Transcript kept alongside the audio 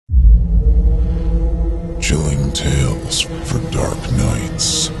Chilling tales for dark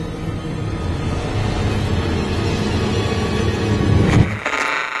nights.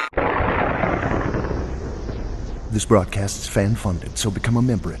 This broadcast is fan-funded, so become a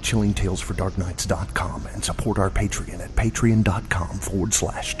member at chillingtalesfordarknights.com and support our Patreon at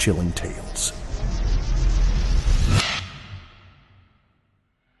patreon.com/chillingtales.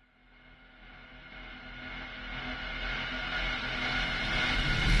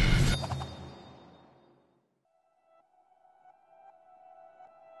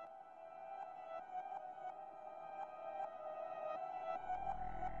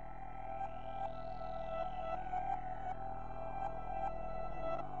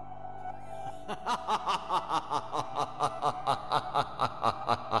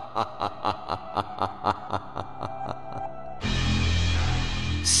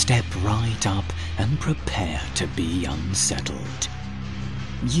 Step right up and prepare to be unsettled.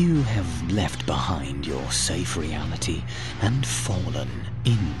 You have left behind your safe reality and fallen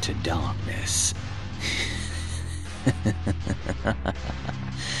into darkness.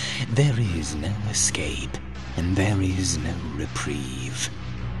 There is no escape, and there is no reprieve.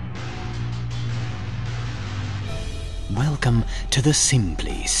 Welcome to the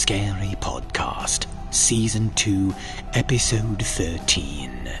Simply Scary Podcast, Season 2, Episode 13.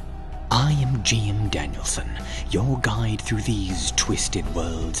 I am GM Danielson, your guide through these twisted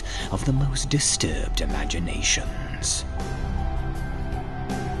worlds of the most disturbed imaginations.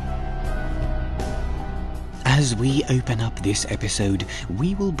 As we open up this episode,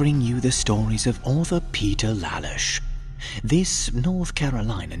 we will bring you the stories of author Peter Lalush. This North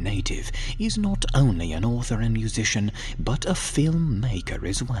Carolina native is not only an author and musician, but a filmmaker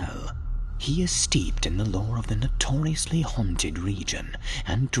as well. He is steeped in the lore of the notoriously haunted region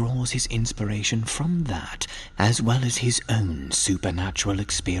and draws his inspiration from that, as well as his own supernatural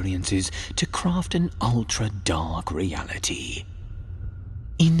experiences, to craft an ultra-dark reality.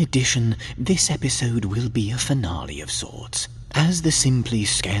 In addition, this episode will be a finale of sorts, as the Simply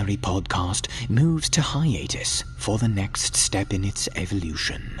Scary Podcast moves to hiatus for the next step in its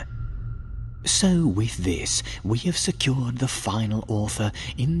evolution. So with this, we have secured the final author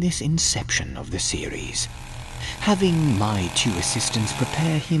in this inception of the series. Having my two assistants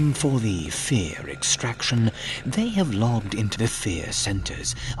prepare him for the fear extraction, they have logged into the fear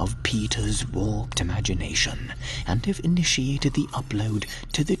centers of Peter's warped imagination and have initiated the upload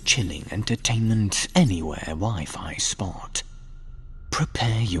to the Chilling Entertainment Anywhere Wi-Fi spot.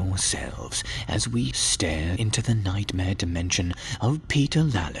 Prepare yourselves as we stare into the nightmare dimension of Peter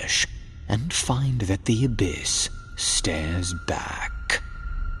Lalush and find that the abyss stares back.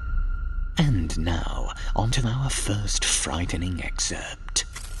 And now, on to our first frightening excerpt.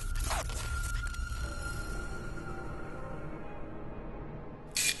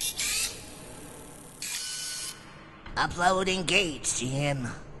 Upload engaged, Jim.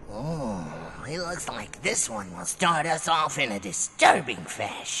 Oh, it looks like this one will start us off in a disturbing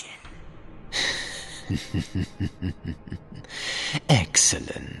fashion.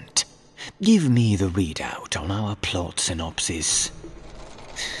 Excellent. Give me the readout on our plot synopsis.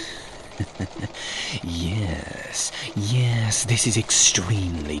 Yes, this is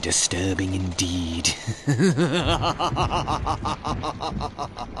extremely disturbing indeed.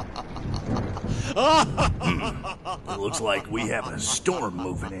 Looks like we have a storm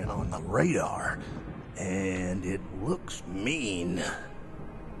moving in on the radar, and it looks mean.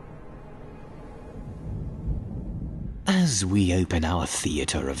 As we open our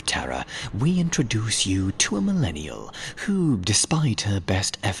theater of terror, we introduce you to a millennial who, despite her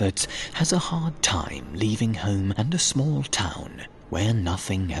best efforts, has a hard time leaving home and a small town where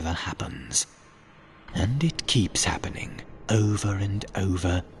nothing ever happens. And it keeps happening over and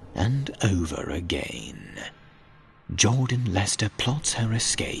over and over again. Jordan Lester plots her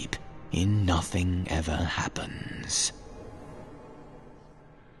escape in Nothing Ever Happens.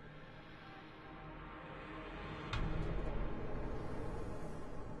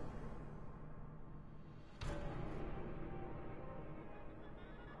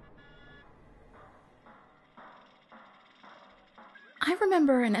 I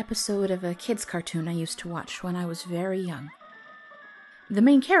remember an episode of a kids' cartoon I used to watch when I was very young. The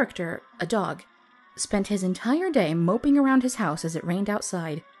main character, a dog, spent his entire day moping around his house as it rained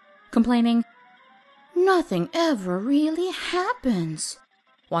outside, complaining, "Nothing ever really happens,"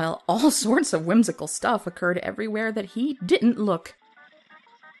 while all sorts of whimsical stuff occurred everywhere that he didn't look.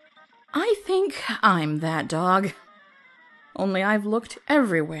 I think I'm that dog. Only I've looked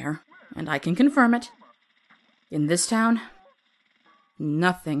everywhere, and I can confirm it. In this town,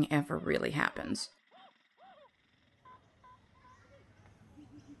 nothing ever really happens.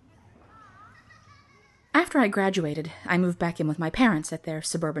 After I graduated, I moved back in with my parents at their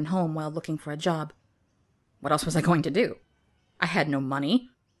suburban home while looking for a job. What else was I going to do? I had no money.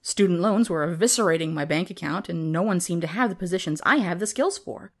 Student loans were eviscerating my bank account, and no one seemed to have the positions I have the skills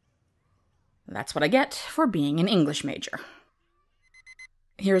for. That's what I get for being an English major.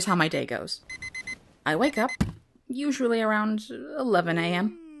 Here's how my day goes. I wake up, usually around 11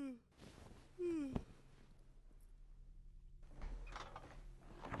 a.m.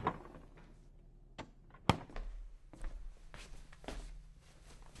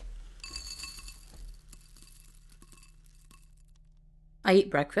 I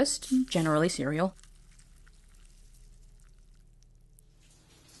eat breakfast, generally cereal.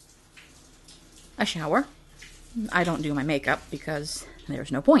 I shower. I don't do my makeup because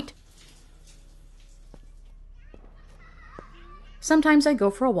there's no point. Sometimes I go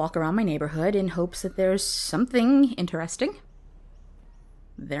for a walk around my neighborhood in hopes that there's something interesting.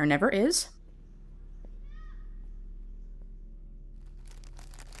 There never is.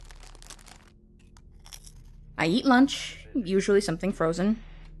 I eat lunch, usually something frozen.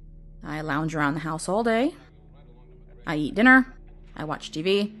 I lounge around the house all day. I eat dinner, I watch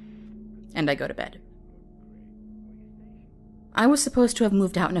TV, and I go to bed. I was supposed to have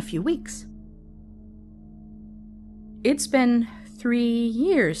moved out in a few weeks. It's been 3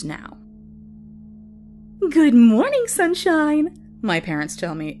 years now. Good morning, sunshine, my parents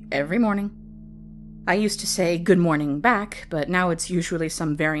tell me every morning. I used to say good morning back, but now it's usually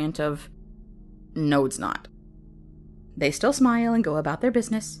some variant of, no, it's not. They still smile and go about their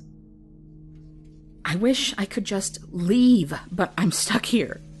business. I wish I could just leave, but I'm stuck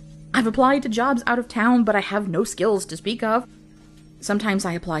here. I've applied to jobs out of town, but I have no skills to speak of. Sometimes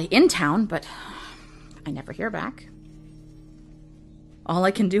I apply in town, but I never hear back. All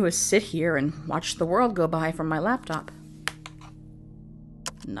I can do is sit here and watch the world go by from my laptop.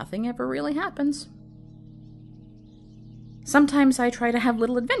 Nothing ever really happens. Sometimes I try to have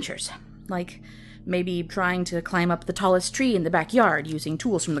little adventures, like maybe trying to climb up the tallest tree in the backyard using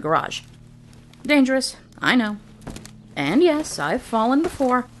tools from the garage. Dangerous, I know. And yes, I've fallen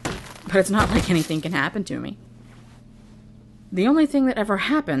before, but it's not like anything can happen to me. The only thing that ever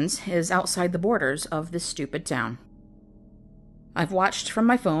happens is outside the borders of this stupid town. I've watched from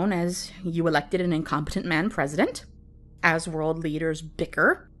my phone as you elected an incompetent man president, as world leaders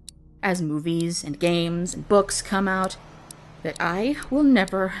bicker, as movies and games and books come out that I will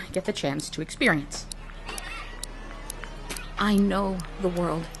never get the chance to experience. I know the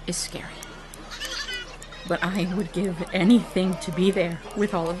world is scary, but I would give anything to be there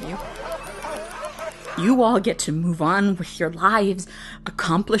with all of you. You all get to move on with your lives,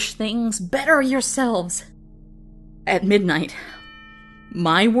 accomplish things, better yourselves. At midnight,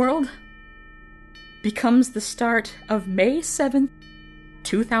 my world becomes the start of May 7th,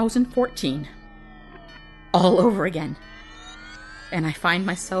 2014. All over again. And I find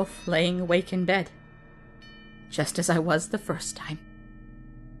myself laying awake in bed, just as I was the first time.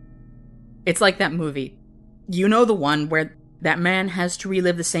 It's like that movie. You know, the one where that man has to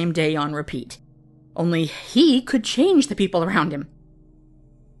relive the same day on repeat. Only he could change the people around him.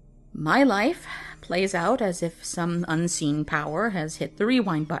 My life plays out as if some unseen power has hit the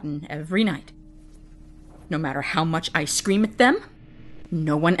rewind button every night. No matter how much I scream at them,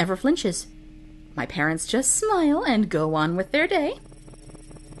 no one ever flinches. My parents just smile and go on with their day.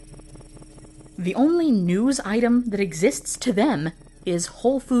 The only news item that exists to them is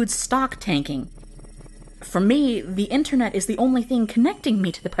Whole Foods stock tanking. For me, the internet is the only thing connecting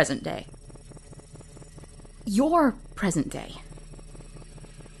me to the present day. Your present day.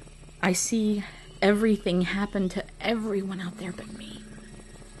 I see everything happen to everyone out there but me.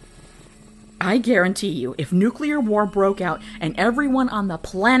 I guarantee you, if nuclear war broke out and everyone on the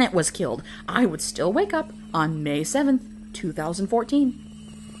planet was killed, I would still wake up on May 7th,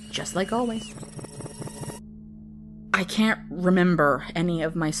 2014. Just like always. I can't remember any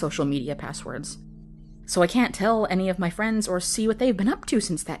of my social media passwords, so I can't tell any of my friends or see what they've been up to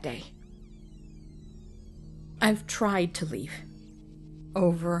since that day. I've tried to leave.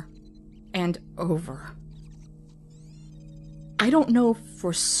 Over and over. I don't know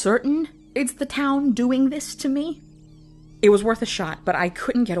for certain it's the town doing this to me. It was worth a shot, but I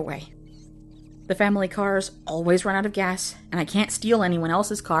couldn't get away. The family cars always run out of gas, and I can't steal anyone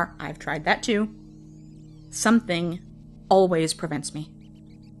else's car. I've tried that too. Something always prevents me.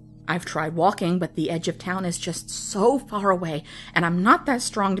 I've tried walking, but the edge of town is just so far away, and I'm not that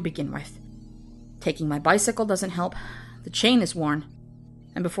strong to begin with. Taking my bicycle doesn't help. The chain is worn.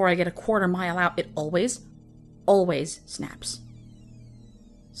 And before I get a quarter mile out, it always snaps.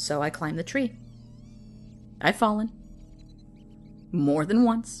 So I climb the tree. I've fallen. More than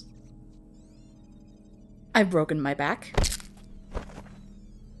once. I've broken my back.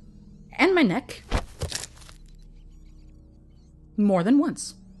 And my neck. More than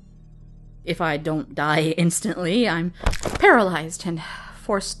once. If I don't die instantly, I'm paralyzed and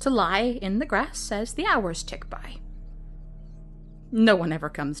forced to lie in the grass as the hours tick by. No one ever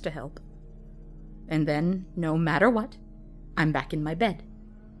comes to help. And then, no matter what, I'm back in my bed.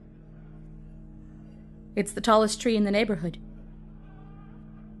 It's the tallest tree in the neighborhood.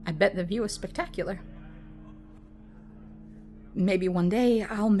 I bet the view is spectacular. Maybe one day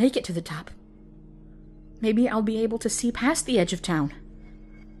I'll make it to the top. Maybe I'll be able to see past the edge of town.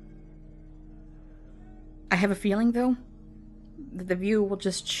 I have a feeling, though, that the view will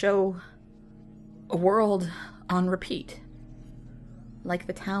just show a world on repeat, like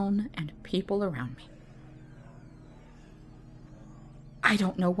the town and people around me. I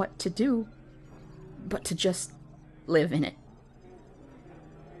don't know what to do, but to just live in it.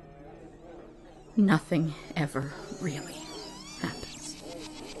 Nothing ever really happens.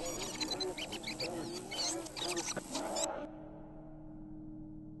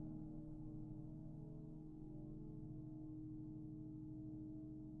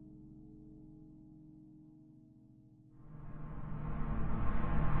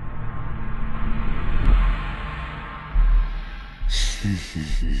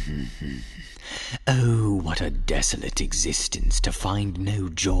 Oh, what a desolate existence to find no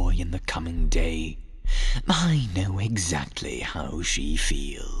joy in the coming day. I know exactly how she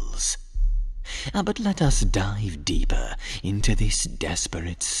feels. But let us dive deeper into this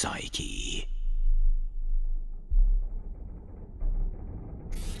desperate psyche.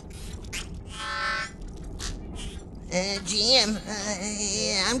 GM,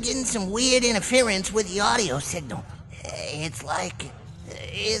 I'm getting some weird interference with the audio signal. It's like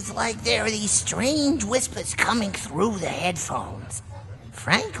there are these strange whispers coming through the headphones.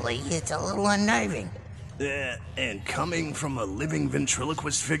 Frankly, it's a little unnerving. And coming from a living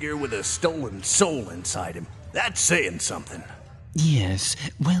ventriloquist figure with a stolen soul inside him. That's saying something. Yes,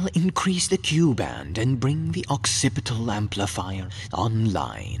 well, increase the Q-band and bring the occipital amplifier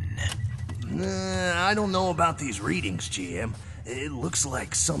online. I don't know about these readings, GM. It looks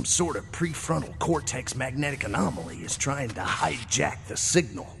like some sort of prefrontal cortex magnetic anomaly is trying to hijack the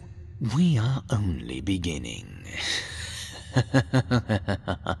signal. We are only beginning.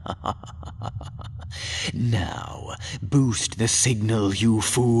 Now, boost the signal, you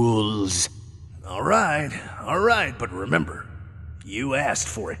fools. All right, but remember, you asked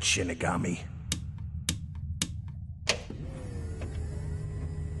for it, Shinigami.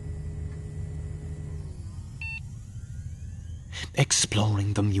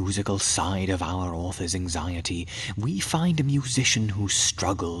 Exploring the musical side of our author's anxiety, we find a musician who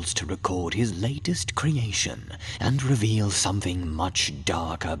struggles to record his latest creation and reveal something much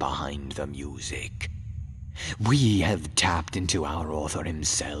darker behind the music. We have tapped into our author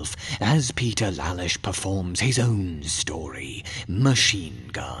himself as Peter Lalush performs his own story, Machine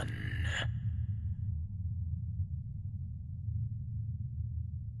Gun.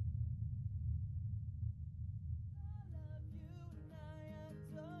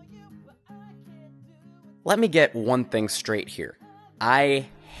 Let me get one thing straight here. I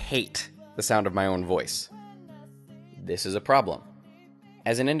hate the sound of my own voice. This is a problem.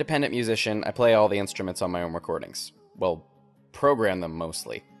 As an independent musician, I play all the instruments on my own recordings. Well, program them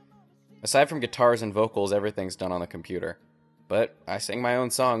mostly. Aside from guitars and vocals, everything's done on the computer. But I sing my own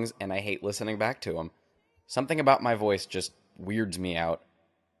songs, and I hate listening back to them. Something about my voice just weirds me out.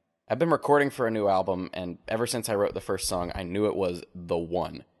 I've been recording for a new album, and ever since I wrote the first song, I knew it was the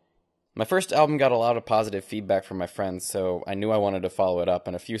one. My first album got a lot of positive feedback from my friends, so I knew I wanted to follow it up,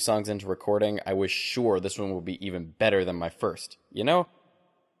 and a few songs into recording, I was sure this one would be even better than my first, you know?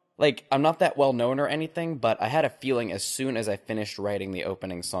 Like, I'm not that well known or anything, but I had a feeling as soon as I finished writing the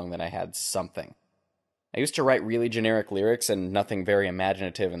opening song that I had something. I used to write really generic lyrics and nothing very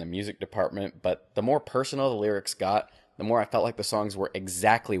imaginative in the music department, but the more personal the lyrics got, the more I felt like the songs were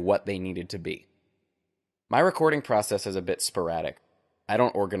exactly what they needed to be. My recording process is a bit sporadic. I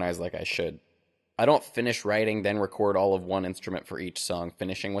don't organize like I should. I don't finish writing, then record all of one instrument for each song,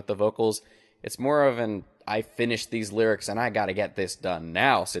 finishing with the vocals. It's more of an, I finished these lyrics and I gotta get this done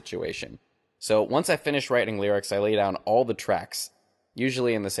now situation. So once I finish writing lyrics, I lay down all the tracks,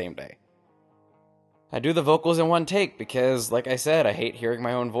 usually in the same day. I do the vocals in one take because, like I said, I hate hearing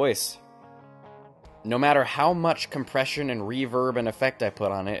my own voice. No matter how much compression and reverb and effect I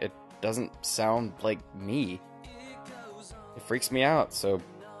put on it, it doesn't sound like me. It freaks me out, so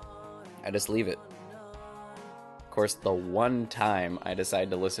I just leave it. Of course, the one time I decide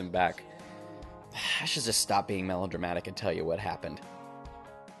to listen back, I should just stop being melodramatic and tell you what happened.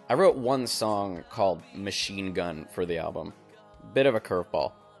 I wrote one song called Machine Gun for the album. Bit of a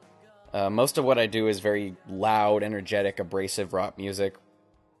curveball. Most of what I do is very loud, energetic, abrasive rock music.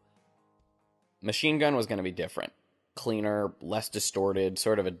 Machine Gun was going to be different. Cleaner, less distorted,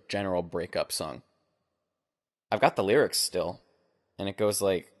 sort of a general breakup song. I've got the lyrics still, and it goes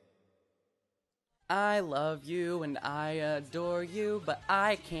like, I love you and I adore you, but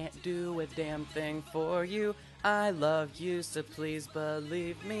I can't do a damn thing for you. I love you, so please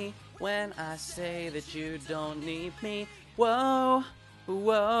believe me when I say that you don't need me. Whoa,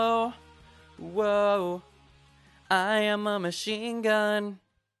 whoa, whoa, I am a machine gun.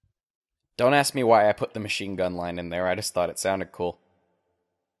 Don't ask me why I put the machine gun line in there, I just thought it sounded cool.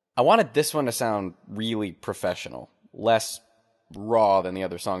 I wanted this one to sound really professional, less raw than the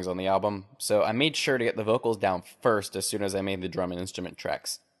other songs on the album, so I made sure to get the vocals down first as soon as I made the drum and instrument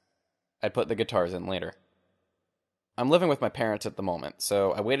tracks. I'd put the guitars in later. I'm living with my parents at the moment,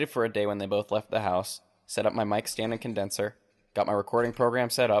 so I waited for a day when they both left the house, set up my mic stand and condenser, got my recording program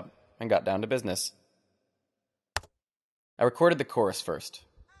set up, and got down to business. I recorded the chorus first.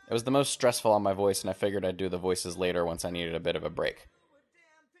 It was the most stressful on my voice, and I figured I'd do the voices later once I needed a bit of a break.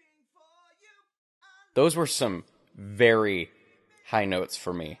 Those were some very high notes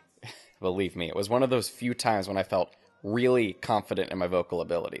for me. Believe me, it was one of those few times when I felt really confident in my vocal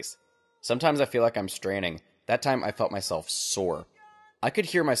abilities. Sometimes I feel like I'm straining. That time I felt myself soar. I could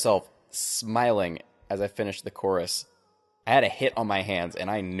hear myself smiling as I finished the chorus. I had a hit on my hands, and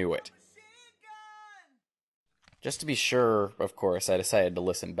I knew it. Just to be sure, of course, I decided to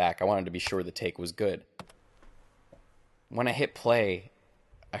listen back. I wanted to be sure the take was good. When I hit play,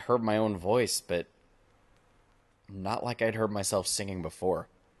 I heard my own voice, but not like I'd heard myself singing before.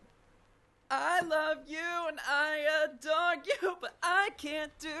 I love you and I adore you, but I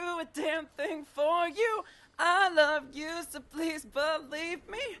can't do a damn thing for you. I love you, so please believe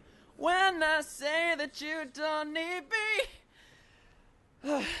me when I say that you don't need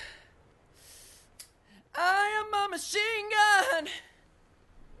me. I am a machine gun.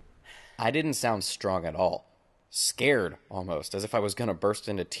 I didn't sound strong at all. Scared, almost, as if I was going to burst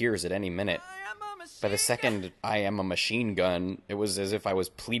into tears at any minute. By the second I am a machine gun, it was as if I was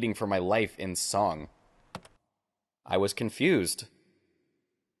pleading for my life in song. I was confused.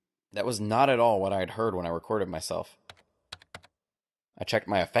 That was not at all what I had heard when I recorded myself. I checked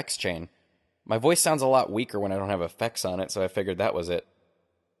my effects chain. My voice sounds a lot weaker when I don't have effects on it, so I figured that was it.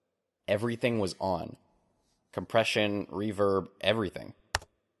 Everything was on. Compression, reverb, everything.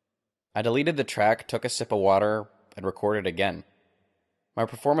 I deleted the track, took a sip of water, and recorded again. My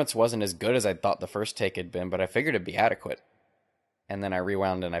performance wasn't as good as I thought the first take had been, but I figured it'd be adequate. And then I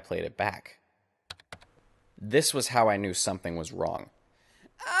rewound and I played it back. This was how I knew something was wrong.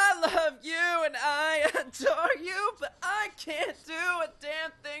 I love you and I adore you, but I can't do a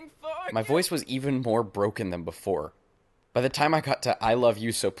damn thing for you. My voice was even more broken than before. By the time I got to I love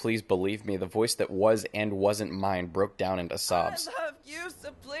you, so please believe me, the voice that was and wasn't mine broke down into sobs. I love you, so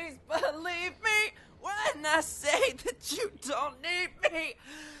please believe me when I say that you don't need me.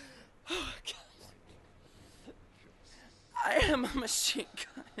 Oh, God. I am a machine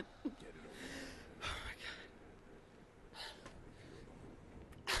gun. Oh, my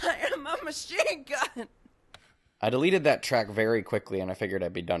God. I am a machine gun. I deleted that track very quickly, and I figured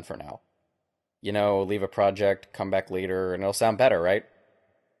I'd be done for now. You know, leave a project, come back later, and it'll sound better, right?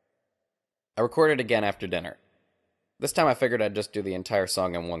 I recorded again after dinner. This time I figured I'd just do the entire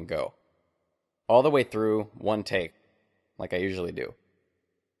song in one go. All the way through, one take, like I usually do.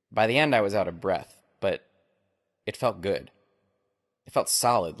 By the end I was out of breath, but it felt good. It felt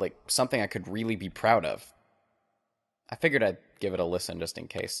solid, like something I could really be proud of. I figured I'd give it a listen just in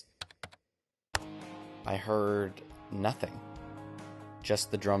case. I heard nothing. Just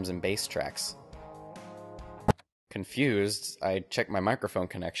the drums and bass tracks. Confused, I checked my microphone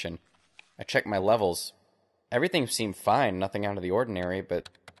connection. I checked my levels. Everything seemed fine, nothing out of the ordinary, but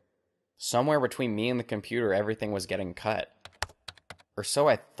somewhere between me and the computer, everything was getting cut. Or so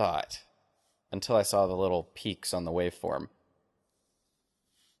I thought, until I saw the little peaks on the waveform.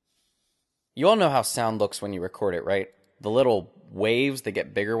 You all know how sound looks when you record it, right? The little waves that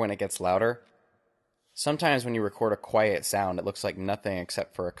get bigger when it gets louder. Sometimes when you record a quiet sound, it looks like nothing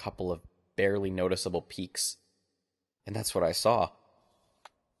except for a couple of barely noticeable peaks. And that's what I saw.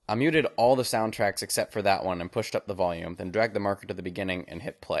 I muted all the soundtracks except for that one and pushed up the volume, then dragged the marker to the beginning and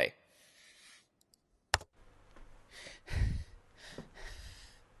hit play.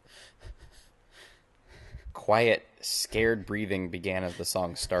 Quiet, scared breathing began as the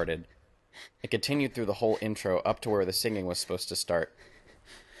song started. It continued through the whole intro up to where the singing was supposed to start,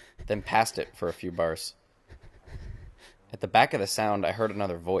 then past it for a few bars. At the back of the sound, I heard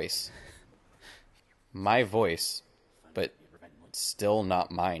another voice. My voice, but still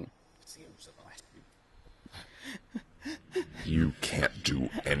not mine. You can't do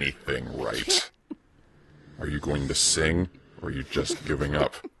anything right. Are you going to sing, or are you just giving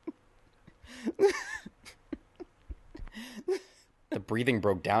up? The breathing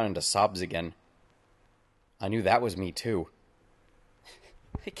broke down into sobs again. I knew that was me, too.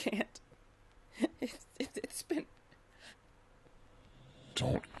 I can't. It's been...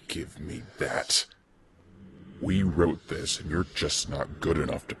 Don't give me that. We wrote this, and you're just not good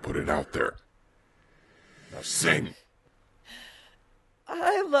enough to put it out there. Now sing!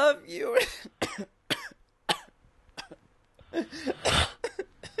 I love you. You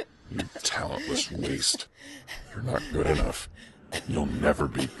talentless waste. You're not good enough. You'll never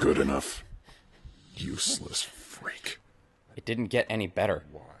be good enough. Useless freak. It didn't get any better.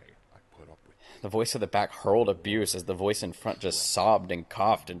 The voice of the back hurled abuse as the voice in front just sobbed and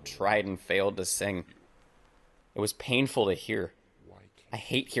coughed and tried and failed to sing. It was painful to hear. I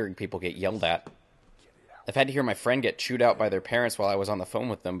hate hearing people get yelled at. I've had to hear my friend get chewed out by their parents while I was on the phone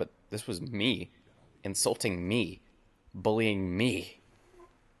with them, but this was me. Insulting me. Bullying me.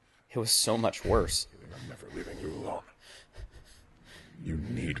 It was so much worse. I'm never leaving you alone. You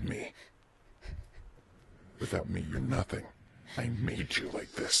need me. Without me, you're nothing. I made you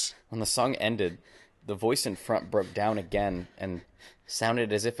like this. When the song ended, the voice in front broke down again and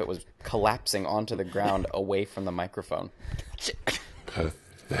sounded as if it was collapsing onto the ground away from the microphone.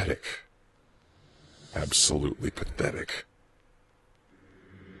 Pathetic. Absolutely pathetic.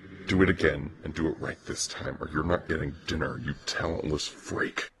 Do it again, and do it right this time, or you're not getting dinner, you talentless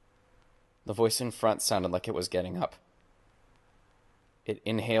freak. The voice in front sounded like it was getting up. It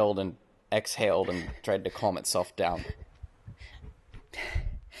inhaled and exhaled and tried to calm itself down.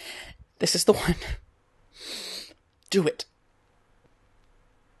 This is the one. Do it.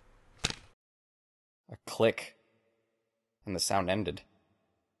 A click, and the sound ended.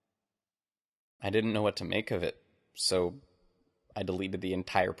 I didn't know what to make of it, so I deleted the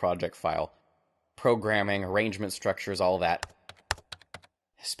entire project file. Programming, arrangement structures, all that.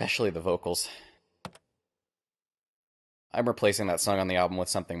 Especially the vocals. I'm replacing that song on the album with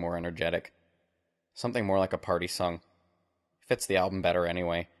something more energetic. Something more like a party song. Fits the album better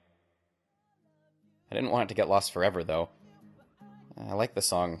anyway. I didn't want it to get lost forever, though. I like the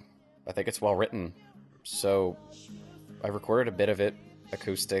song. I think it's well written. So I recorded a bit of it,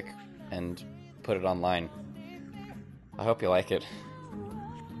 acoustic, and put it online. I hope you like it.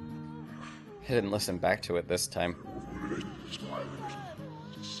 I didn't listen back to it this time.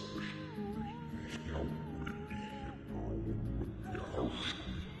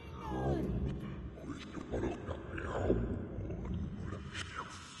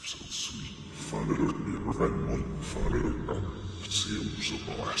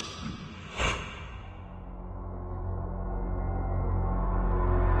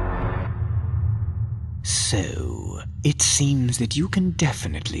 So, it seems that you can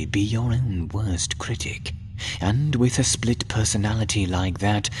definitely be your own worst critic. And with a split personality like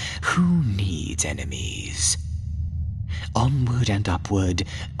that, who needs enemies? Onward and upward,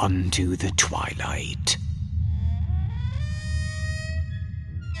 unto the twilight.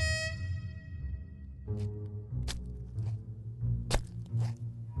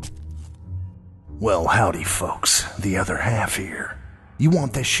 Well, howdy, folks. The other half here. You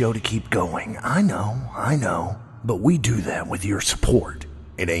want this show to keep going. I know. But we do that with your support.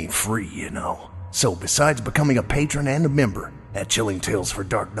 It ain't free, you know. So besides becoming a patron and a member at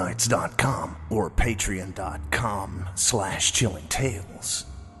chillingtalesfordarknights.com or patreon.com/chillingtales,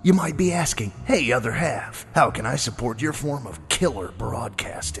 you might be asking, hey, other half, how can I support your form of killer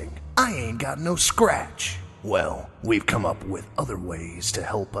broadcasting? I ain't got no scratch. Well, we've come up with other ways to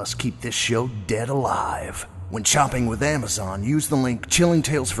help us keep this show dead alive. When shopping with Amazon, use the link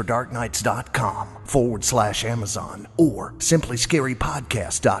chillingtalesfordarknights.com/Amazon or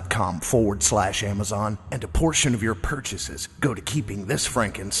simplyscarypodcast.com/Amazon, and a portion of your purchases go to keeping this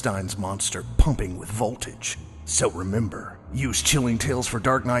Frankenstein's monster pumping with voltage. So remember, use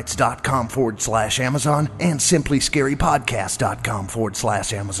chillingtalesfordarknights.com/Amazon and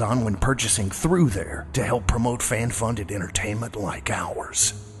simplyscarypodcast.com/Amazon when purchasing through there to help promote fan-funded entertainment like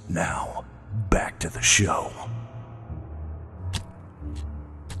ours. Now, back to the show.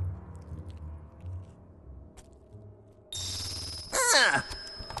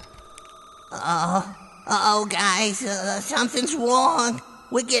 Oh, guys, something's wrong.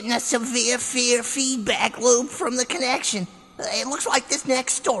 We're getting a severe feedback loop from the connection. It looks like this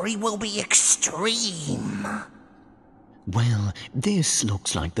next story will be extreme. Well, this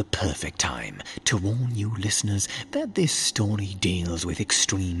looks like the perfect time to warn you listeners that this story deals with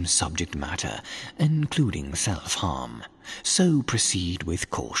extreme subject matter, including self-harm, so proceed with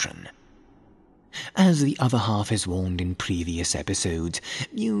caution. As the other half has warned in previous episodes,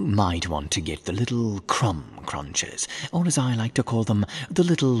 you might want to get the little crumb crunchers, or as I like to call them, the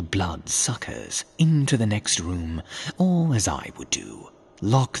little blood suckers, into the next room, or as I would do,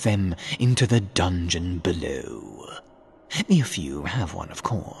 lock them into the dungeon below. If you have one, of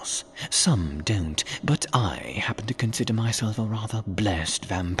course. Some don't, but I happen to consider myself a rather blessed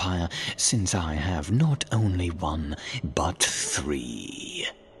vampire, since I have not only one, but 3.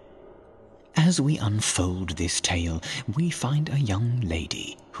 As we unfold this tale, we find a young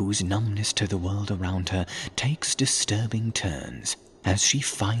lady whose numbness to the world around her takes disturbing turns as she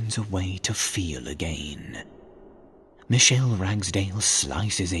finds a way to feel again. Michelle Ragsdale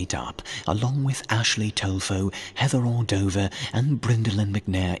slices it up, along with Ashley Tolfo, Heather Ordover, and Brindlin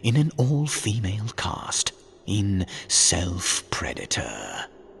McNair in an all-female cast in Self-Predator.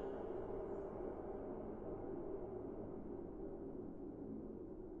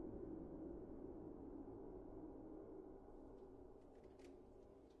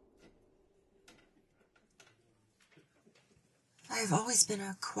 I've always been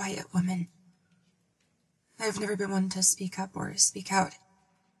a quiet woman. I've never been one to speak up or speak out,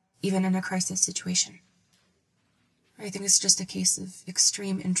 even in a crisis situation. I think it's just a case of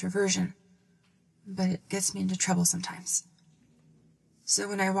extreme introversion, but it gets me into trouble sometimes. So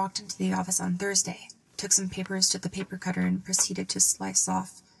when I walked into the office on Thursday, took some papers to the paper cutter and proceeded to slice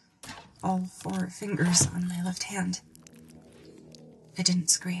off all 4 fingers on my left hand, I didn't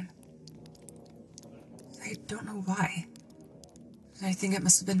scream. I don't know why. I think it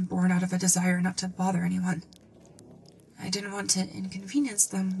must have been born out of a desire not to bother anyone. I didn't want to inconvenience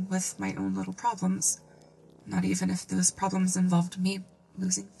them with my own little problems, not even if those problems involved me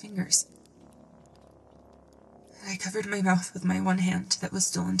losing fingers. I covered my mouth with my one hand that was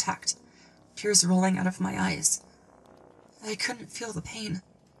still intact, tears rolling out of my eyes. I couldn't feel the pain.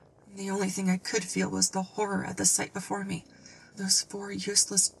 The only thing I could feel was the horror at the sight before me, those 4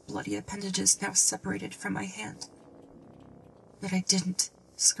 useless, bloody appendages now separated from my hand. But I didn't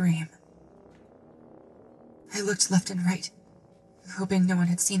scream. I looked left and right, hoping no one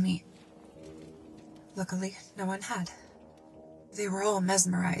had seen me. Luckily, no one had. They were all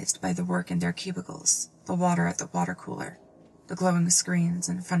mesmerized by the work in their cubicles, the water at the water cooler, the glowing screens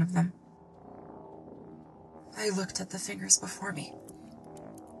in front of them. I looked at the fingers before me.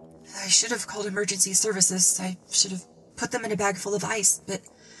 I should have called emergency services. I should have put them in a bag full of ice, but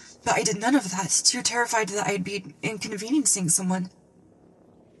I did none of that, too terrified that I'd be inconveniencing someone.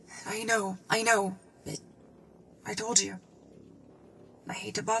 I know, but I told you. I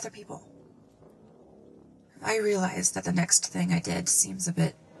hate to bother people. I realized that the next thing I did seems a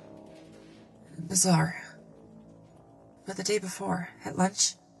bit bizarre. But the day before, at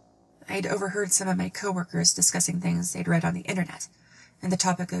lunch, I'd overheard some of my coworkers discussing things they'd read on the internet, and the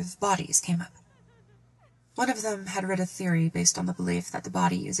topic of bodies came up. One of them had read a theory based on the belief that the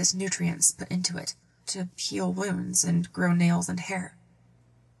body uses nutrients put into it to heal wounds and grow nails and hair.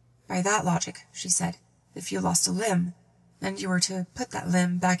 By that logic, she said, if you lost a limb, and you were to put that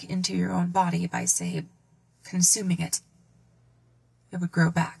limb back into your own body by, say, consuming it, it would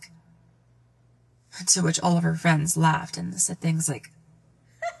grow back. To which all of her friends laughed and said things like,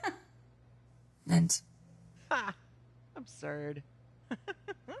 and... Absurd.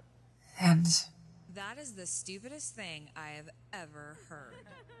 And... That is the stupidest thing I have ever heard.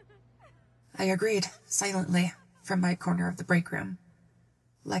 I agreed, silently, from my corner of the break room.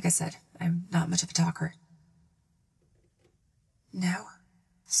 Like I said, I'm not much of a talker. Now,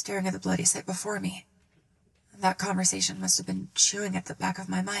 staring at the bloody sight before me, that conversation must have been chewing at the back of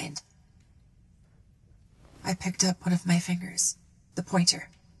my mind. I picked up one of my fingers, the pointer,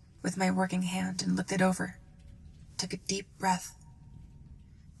 with my working hand and looked it over, took a deep breath,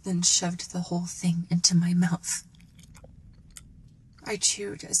 then shoved the whole thing into my mouth. I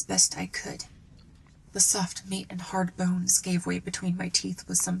chewed as best I could. The soft meat and hard bones gave way between my teeth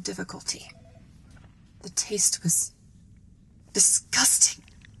with some difficulty. The taste was disgusting.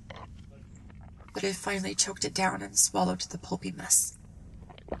 But I finally choked it down and swallowed the pulpy mess.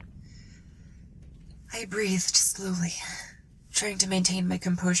 I breathed slowly, trying to maintain my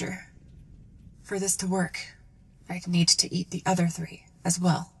composure. For this to work, I'd need to eat the other 3 as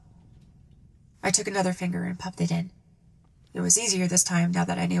well. I took another finger and popped it in. It was easier this time now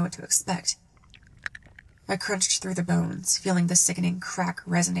that I knew what to expect. I crunched through the bones, feeling the sickening crack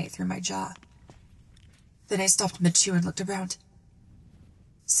resonate through my jaw. Then I stopped mid-chew and looked around.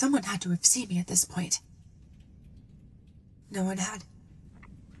 Someone had to have seen me at this point. No one had.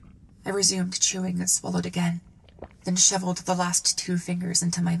 I resumed chewing and swallowed again, then shoveled the last 2 fingers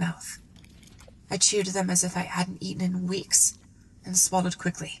into my mouth. I chewed them as if I hadn't eaten in weeks, and swallowed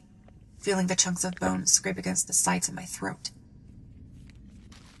quickly, feeling the chunks of bone scrape against the sides of my throat.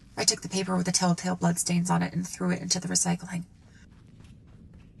 I took the paper with the telltale bloodstains on it and threw it into the recycling.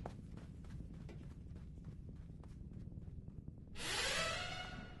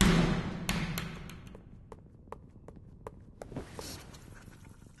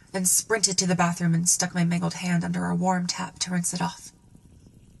 Then sprinted to the bathroom and stuck my mangled hand under a warm tap to rinse it off.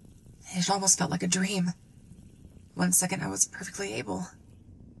 It almost felt like a dream. 1 second I was perfectly able.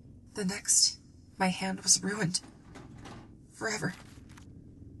 The next, my hand was ruined. Forever.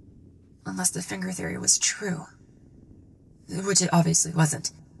 Unless the finger theory was true. Which it obviously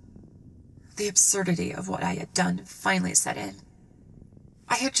wasn't. The absurdity of what I had done finally set in.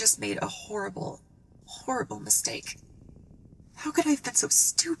 I had just made a horrible, horrible mistake. How could I have been so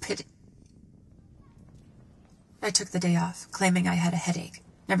stupid? I took the day off, claiming I had a headache,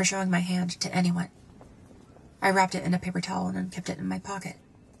 never showing my hand to anyone. I wrapped it in a paper towel and kept it in my pocket,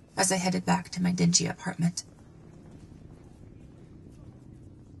 as I headed back to my dingy apartment.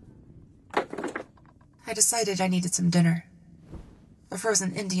 I decided I needed some dinner. A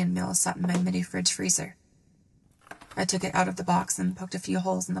frozen Indian meal sat in my mini-fridge freezer. I took it out of the box and poked a few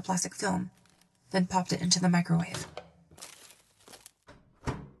holes in the plastic film, then popped it into the microwave.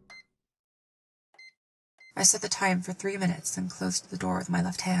 I set the time for 3 minutes and closed the door with my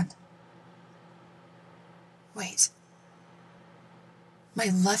left hand. Wait.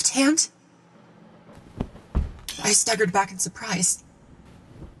 My left hand? I staggered back in surprise.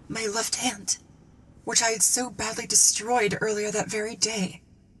 My left hand, which I had so badly destroyed earlier that very day,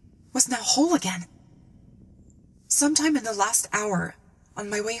 was now whole again. Sometime in the last hour, on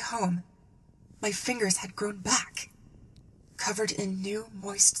my way home, my fingers had grown back, covered in new,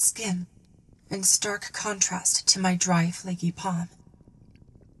 moist skin, in stark contrast to my dry, flaky palm.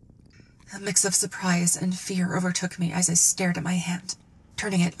 A mix of surprise and fear overtook me as I stared at my hand,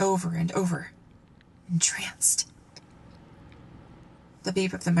 turning it over and over, entranced. The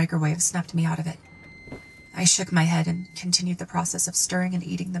beep of the microwave snapped me out of it. I shook my head and continued the process of stirring and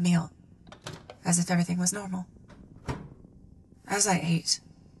eating the meal, as if everything was normal. As I ate,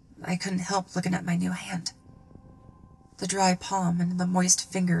 I couldn't help looking at my new hand. The dry palm and the moist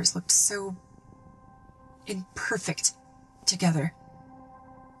fingers looked so imperfect together,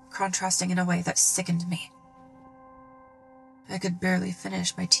 contrasting in a way that sickened me. I could barely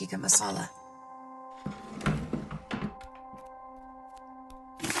finish my tikka masala.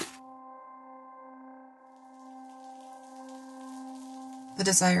 The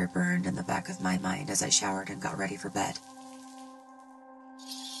desire burned in the back of my mind as I showered and got ready for bed.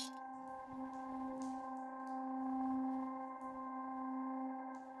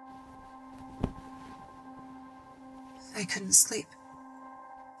 I couldn't sleep.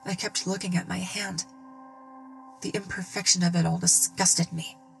 I kept looking at my hand. The imperfection of it all disgusted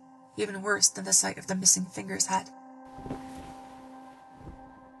me, even worse than the sight of the missing fingers had.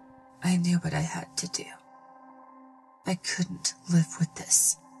 I knew what I had to do. I couldn't live with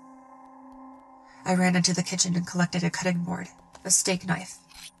this. I ran into the kitchen and collected a cutting board, a steak knife,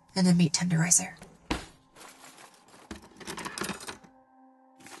 and a meat tenderizer.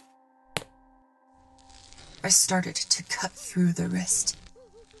 I started to cut through the wrist.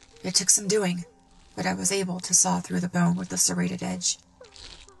 It took some doing, but I was able to saw through the bone with the serrated edge.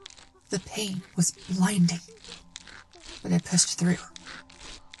 The pain was blinding, but I pushed through.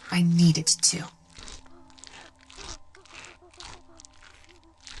 I needed to.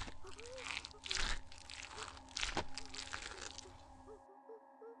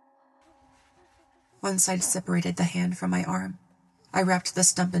 Once I'd separated the hand from my arm, I wrapped the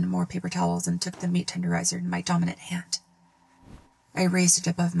stump in more paper towels and took the meat tenderizer in my dominant hand. I raised it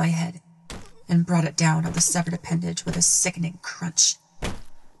above my head and brought it down on the severed appendage with a sickening crunch.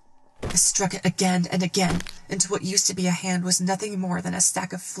 I struck it again and again until what used to be a hand was nothing more than a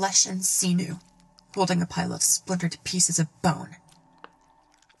stack of flesh and sinew, holding a pile of splintered pieces of bone.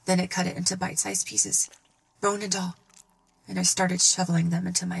 Then it cut it into bite-sized pieces, bone and all, and I started shoveling them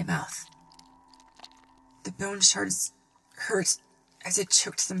into my mouth. The bone shards hurt as I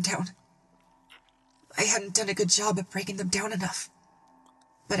choked them down. I hadn't done a good job of breaking them down enough,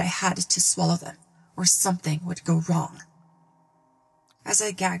 but I had to swallow them, or something would go wrong. As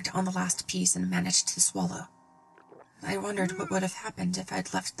I gagged on the last piece and managed to swallow, I wondered what would have happened if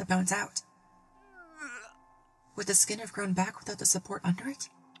I'd left the bones out. Would the skin have grown back without the support under it?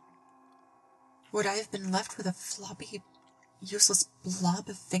 Would I have been left with a floppy, useless blob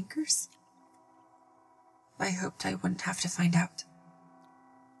of fingers? I hoped I wouldn't have to find out.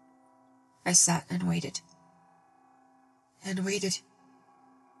 I sat and waited. And waited.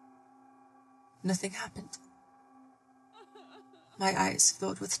 Nothing happened. My eyes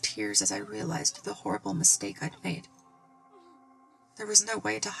filled with tears as I realized the horrible mistake I'd made. There was no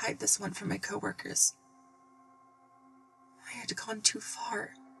way to hide this one from my coworkers. I had gone too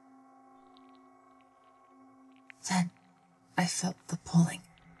far. Then, I felt the pulling.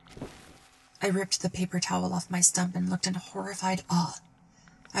 I ripped the paper towel off my stump and looked in horrified awe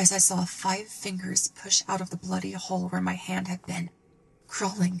as I saw 5 fingers push out of the bloody hole where my hand had been,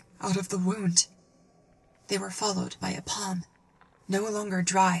 crawling out of the wound. They were followed by a palm, no longer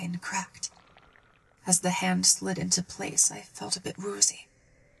dry and cracked. As the hand slid into place, I felt a bit woozy.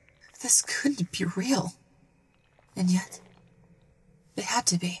 This couldn't be real. And yet, it had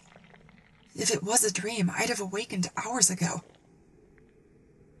to be. If it was a dream, I'd have awakened hours ago.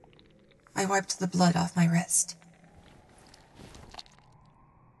 I wiped the blood off my wrist.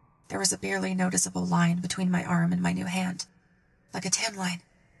 There was a barely noticeable line between my arm and my new hand, like a tan line.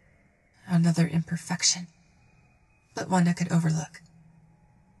 Another imperfection, but one I could overlook.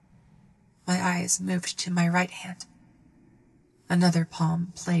 My eyes moved to my right hand. Another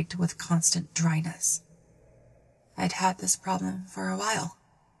palm plagued with constant dryness. I'd had this problem for a while.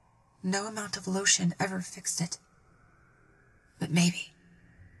 No amount of lotion ever fixed it. But maybe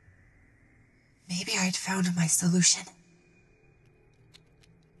I'd found my solution.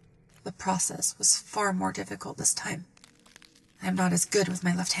 The process was far more difficult this time. I'm not as good with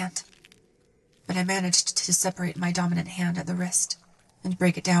my left hand, but I managed to separate my dominant hand at the wrist and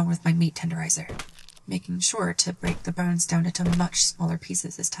break it down with my meat tenderizer, making sure to break the bones down into much smaller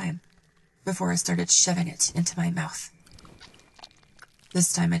pieces this time, before I started shoving it into my mouth.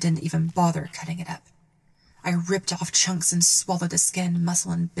 This time I didn't even bother cutting it up. I ripped off chunks and swallowed the skin,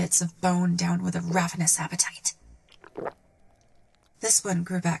 muscle, and bits of bone down with a ravenous appetite. This one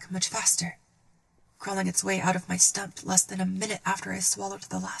grew back much faster, crawling its way out of my stump less than a minute after I swallowed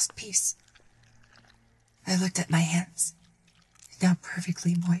the last piece. I looked at my hands, now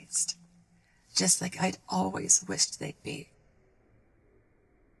perfectly moist, just like I'd always wished they'd be.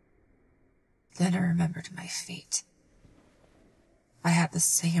 Then I remembered my feet. I had the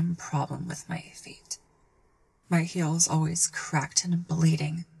same problem with my feet. My heels always cracked and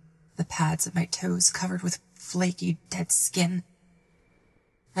bleeding, the pads of my toes covered with flaky, dead skin.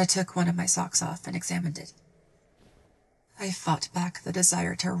 I took one of my socks off and examined it. I fought back the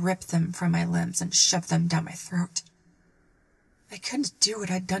desire to rip them from my limbs and shove them down my throat. I couldn't do what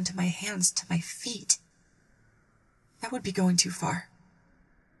I'd done to my hands to my feet. That would be going too far.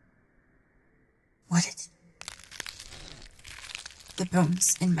 Would it? The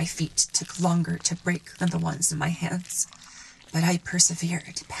bones in my feet took longer to break than the ones in my hands, but I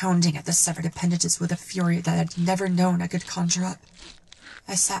persevered, pounding at the severed appendages with a fury that I'd never known I could conjure up.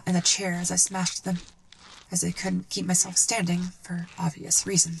 I sat in a chair as I smashed them, as I couldn't keep myself standing for obvious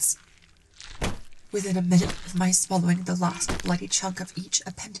reasons. Within a minute of my swallowing the last bloody chunk of each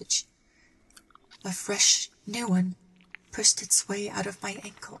appendage, a fresh, new one pushed its way out of my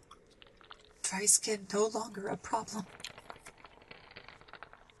ankle. Dry skin no longer a problem.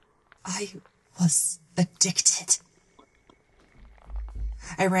 I was addicted.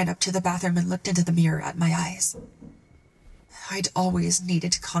 I ran up to the bathroom and looked into the mirror at my eyes. I'd always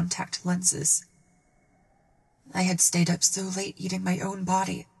needed contact lenses. I had stayed up so late eating my own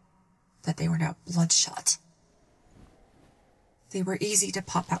body that they were now bloodshot. They were easy to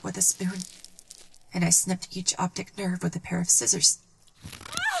pop out with a spoon, and I snipped each optic nerve with a pair of scissors.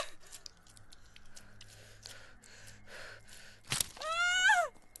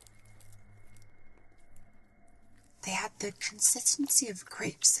 They had the consistency of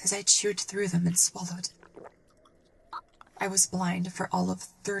grapes as I chewed through them and swallowed. I was blind for all of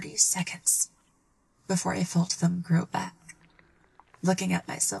 30 seconds before I felt them grow back, looking at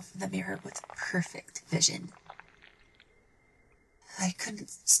myself in the mirror with perfect vision. I couldn't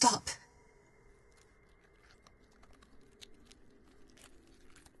stop.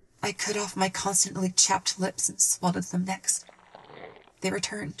 I cut off my constantly chapped lips and swallowed them next. They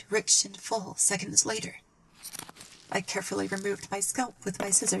returned, rich and full, seconds later. I carefully removed my scalp with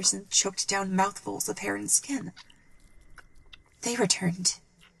my scissors and choked down mouthfuls of hair and skin. They returned,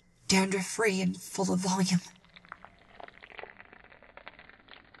 dandruff-free and full of volume.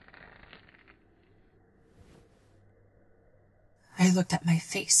 I looked at my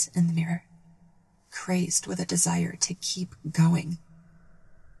face in the mirror, crazed with a desire to keep going.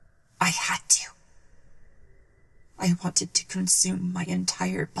 I had to. I wanted to consume my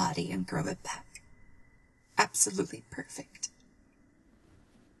entire body and grow it back. Absolutely perfect.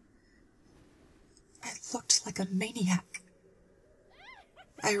 I looked like a maniac.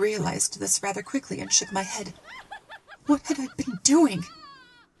 I realized this rather quickly and shook my head. What had I been doing?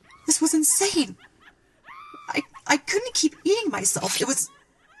 This was insane. I couldn't keep eating myself. It was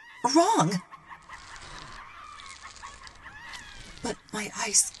wrong. But my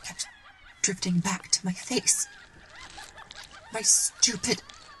eyes kept drifting back to my face. My stupid,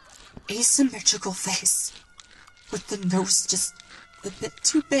 asymmetrical face, with the nose just a bit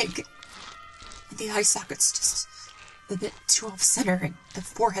too big, and the eye sockets just a bit too off-center, and the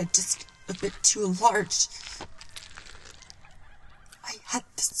forehead just a bit too large. I had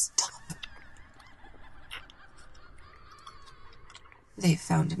to stop. They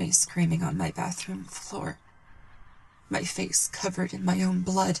found me screaming on my bathroom floor, my face covered in my own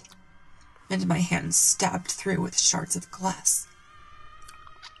blood, and my hands stabbed through with shards of glass.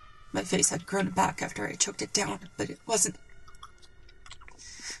 My face had grown back after I choked it down, but it wasn't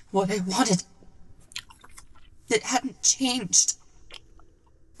what I wanted. It hadn't changed.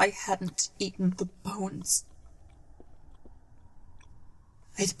 I hadn't eaten the bones.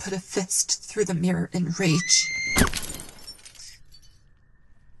 I'd put a fist through the mirror in rage.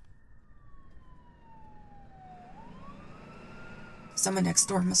 Someone next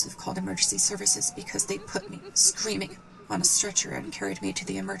door must have called emergency services because they put me, screaming, on a stretcher and carried me to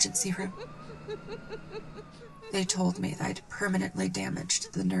the emergency room. They told me that I'd permanently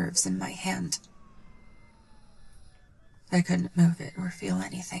damaged the nerves in my hand. I couldn't move it or feel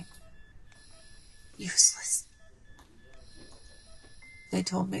anything. Useless. They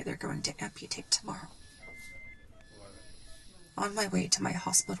told me they're going to amputate tomorrow. On my way to my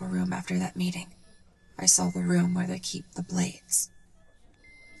hospital room after that meeting, I saw the room where they keep the blades.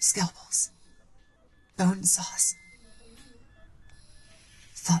 Scalpels. Bone saws.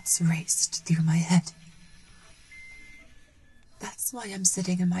 Thoughts raced through my head. That's why I'm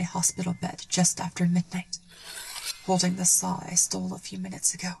sitting in my hospital bed just after midnight, holding the saw I stole a few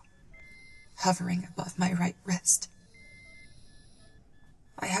minutes ago, hovering above my right wrist.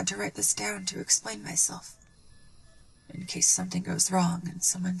 I had to write this down to explain myself, in case something goes wrong and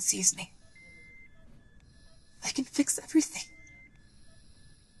someone sees me. I can fix everything.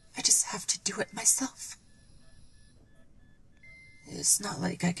 I just have to do it myself. It's not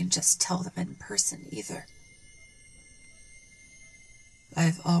like I can just tell them in person either.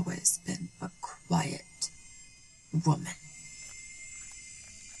 I've always been a quiet woman.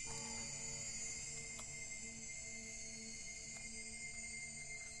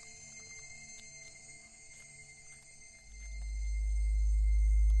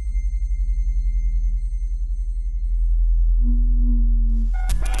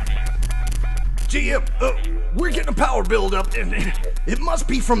 GM, we're getting a power buildup, and it must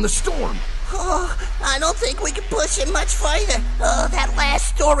be from the storm. Oh, I don't think we can push it much further. That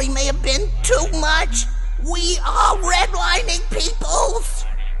last story may have been too much. We are redlining, peoples.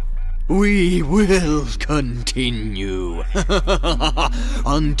 We will continue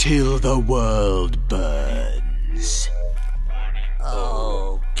until the world burns.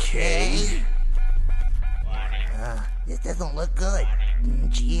 Okay. This doesn't look good.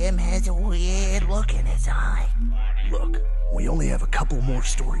 GM has a weird look in his eye. Look, we only have a couple more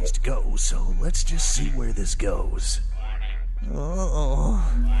stories to go, so let's just see where this goes. Oh.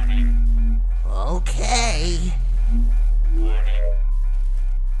 Okay.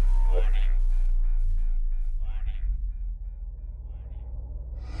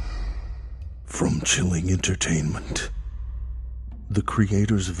 From Chilling Entertainment, the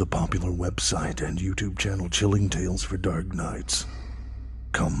creators of the popular website and YouTube channel Chilling Tales for Dark Nights,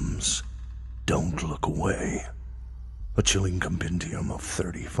 comes Don't Look Away, a chilling compendium of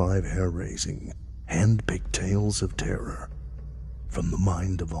 35 hair-raising, hand-picked tales of terror from the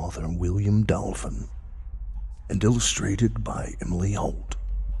mind of author William Dolphin, and illustrated by Emily Holt.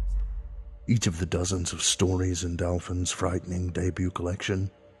 Each of the dozens of stories in Dolphin's frightening debut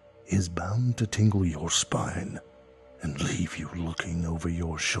collection is bound to tingle your spine and leave you looking over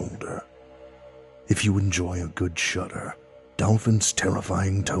your shoulder. If you enjoy a good shudder, Dolphin's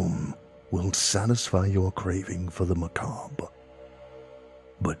terrifying tome will satisfy your craving for the macabre.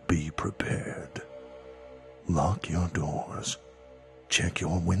 But be prepared. Lock your doors, check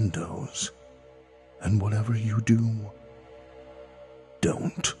your windows, and whatever you do,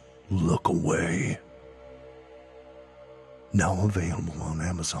 don't look away. Now available on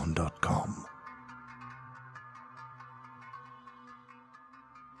Amazon.com.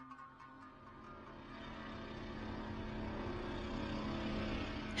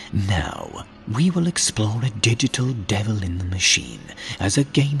 Now, we will explore a digital devil in the machine as a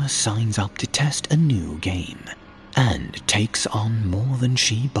gamer signs up to test a new game and takes on more than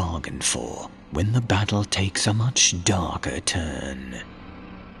she bargained for when the battle takes a much darker turn.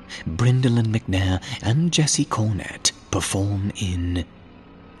 Brindlin McNair and Jesse Cornett perform in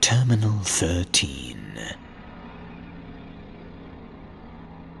Terminal 13.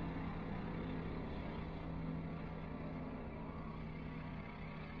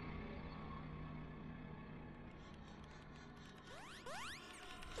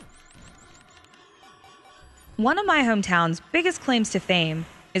 One of my hometown's biggest claims to fame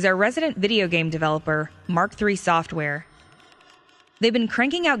is our resident video game developer, Mark III Software. They've been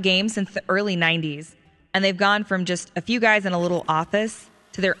cranking out games since the early 90s, and they've gone from just a few guys in a little office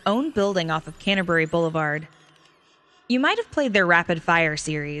to their own building off of Canterbury Boulevard. You might have played their Rapid Fire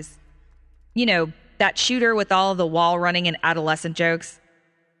series. You know, that shooter with all of the wall running and adolescent jokes.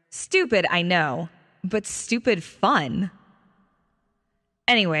 Stupid, I know, but stupid fun.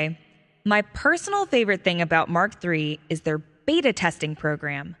 Anyway, my personal favorite thing about Mark III is their beta testing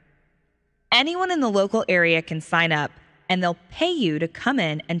program. Anyone in the local area can sign up, and they'll pay you to come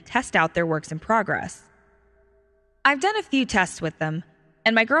in and test out their works in progress. I've done a few tests with them,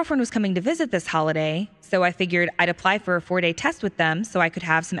 and my girlfriend was coming to visit this holiday, so I figured I'd apply for a 4-day test with them so I could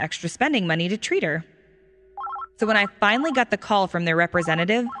have some extra spending money to treat her. So when I finally got the call from their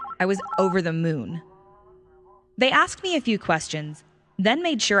representative, I was over the moon. They asked me a few questions, then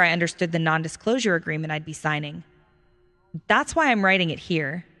made sure I understood the non-disclosure agreement I'd be signing. That's why I'm writing it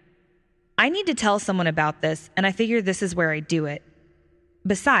here. I need to tell someone about this, and I figure this is where I do it.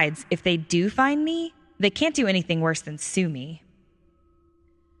 Besides, if they do find me, they can't do anything worse than sue me.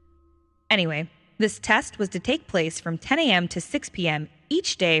 Anyway, this test was to take place from 10 a.m. to 6 p.m.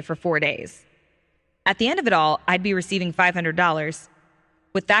 each day for 4 days. At the end of it all, I'd be receiving $500.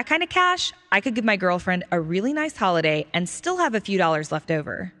 With that kind of cash, I could give my girlfriend a really nice holiday and still have a few dollars left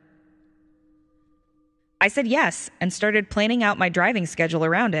over. I said yes and started planning out my driving schedule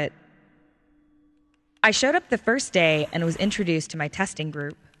around it. I showed up the first day and was introduced to my testing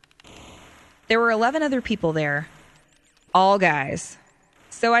group. There were 11 other people there, all guys,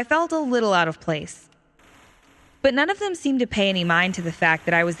 so I felt a little out of place. But none of them seemed to pay any mind to the fact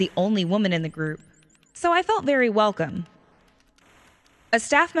that I was the only woman in the group, so I felt very welcome. A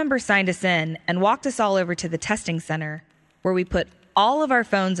staff member signed us in and walked us all over to the testing center, where we put all of our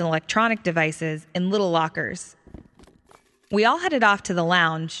phones and electronic devices in little lockers. We all headed off to the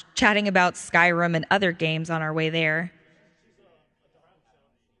lounge, chatting about Skyrim and other games on our way there.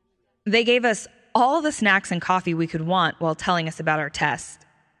 They gave us all the snacks and coffee we could want while telling us about our test.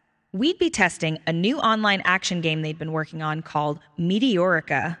 We'd be testing a new online action game they'd been working on called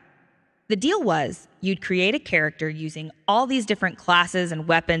Meteorica. The deal was, you'd create a character using all these different classes and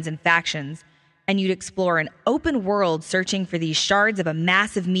weapons and factions, and you'd explore an open world searching for these shards of a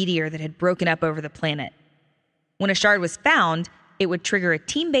massive meteor that had broken up over the planet. When a shard was found, it would trigger a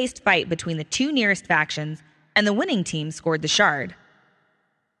team-based fight between the two nearest factions, and the winning team scored the shard.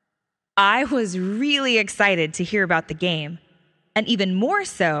 I was really excited to hear about the game, and even more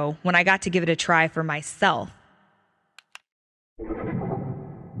so when I got to give it a try for myself.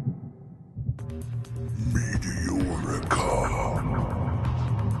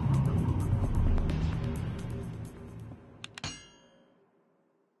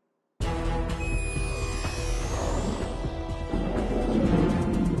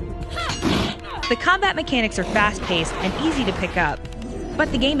 The combat mechanics are fast-paced and easy to pick up, but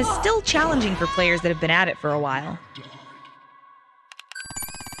the game is still challenging for players that have been at it for a while.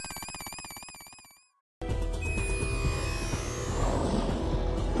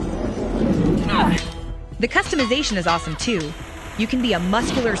 The customization is awesome too. You can be a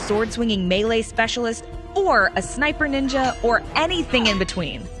muscular sword-swinging melee specialist, or a sniper ninja, or anything in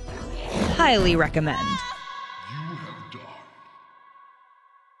between. Highly recommend.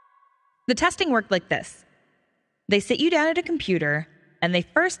 The testing worked like this. They sit you down at a computer, and they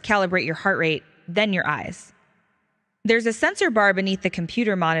first calibrate your heart rate, then your eyes. There's a sensor bar beneath the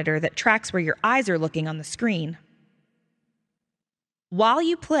computer monitor that tracks where your eyes are looking on the screen. While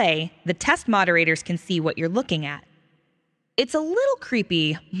you play, the test moderators can see what you're looking at. It's a little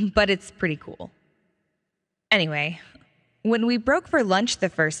creepy, but it's pretty cool. Anyway, when we broke for lunch the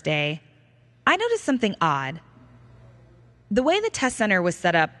first day, I noticed something odd. The way the test center was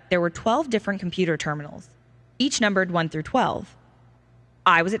set up, there were 12 different computer terminals, each numbered 1 through 12.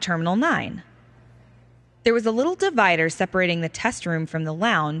 I was at Terminal 9. There was a little divider separating the test room from the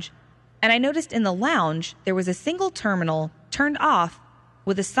lounge, and I noticed in the lounge there was a single terminal turned off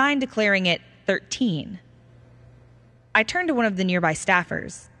with a sign declaring it 13. I turned to one of the nearby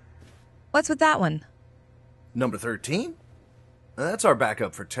staffers. "What's with that one?" Number 13? That's our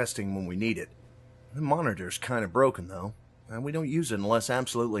backup for testing when we need it. The monitor's kind of broken, though, and we don't use it unless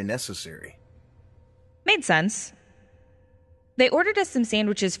absolutely necessary. Made sense. They ordered us some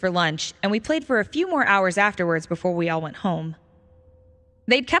sandwiches for lunch, and we played for a few more hours afterwards before we all went home.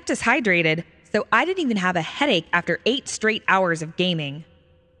 They'd kept us hydrated, so I didn't even have a headache after 8 straight hours of gaming.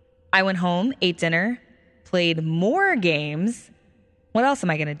 I went home, ate dinner, played more games. What else am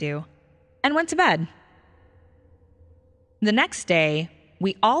I going to do? And went to bed. The next day,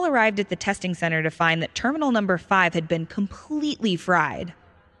 we all arrived at the testing center to find that terminal number 5 had been completely fried.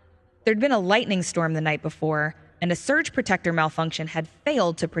 There'd been a lightning storm the night before, and a surge protector malfunction had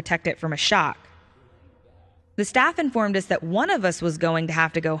failed to protect it from a shock. The staff informed us that one of us was going to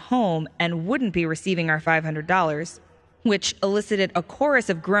have to go home and wouldn't be receiving our $500, which elicited a chorus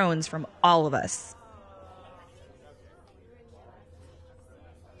of groans from all of us.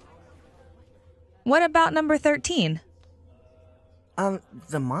 What about number 13?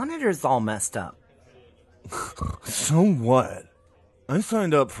 The monitor's all messed up. So what? I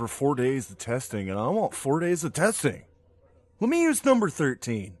signed up for 4 days of testing, and I want 4 days of testing. Let me use number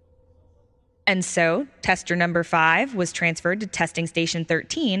 13. And so, tester number 5 was transferred to testing station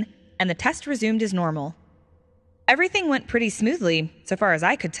 13, and the test resumed as normal. Everything went pretty smoothly, so far as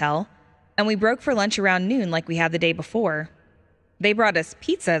I could tell, and we broke for lunch around noon like we had the day before. They brought us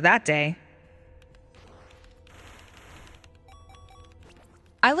pizza that day.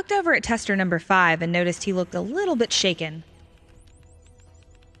 I looked over at tester number 5 and noticed he looked a little bit shaken.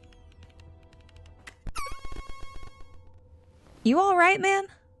 You all right, man?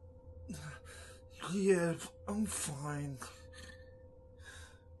 Yeah, I'm fine.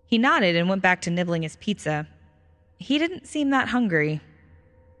 He nodded and went back to nibbling his pizza. He didn't seem that hungry.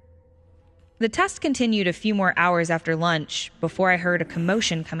 The test continued a few more hours after lunch before I heard a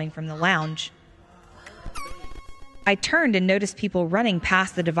commotion coming from the lounge. I turned and noticed people running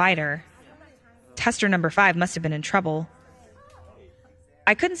past the divider. Tester number 5 must have been in trouble.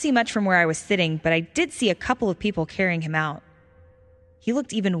 I couldn't see much from where I was sitting, but I did see a couple of people carrying him out. He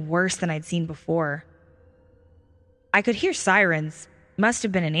looked even worse than I'd seen before. I could hear sirens. Must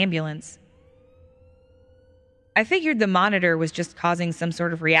have been an ambulance. I figured the monitor was just causing some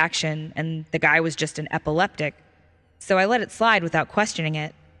sort of reaction and the guy was just an epileptic, so I let it slide without questioning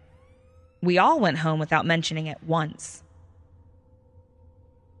it. We all went home without mentioning it once.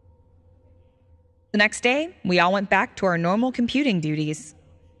 The next day, we all went back to our normal computing duties.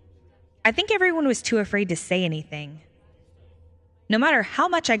 I think everyone was too afraid to say anything. No matter how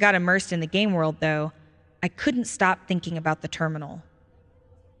much I got immersed in the game world, though, I couldn't stop thinking about the terminal.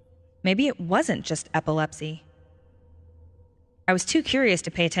 Maybe it wasn't just epilepsy. I was too curious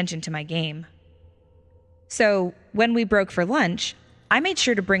to pay attention to my game. So, when we broke for lunch, I made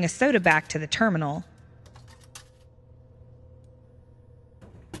sure to bring a soda back to the terminal.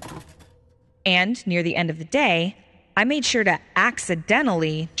 And, near the end of the day, I made sure to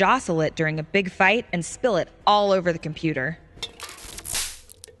accidentally jostle it during a big fight and spill it all over the computer.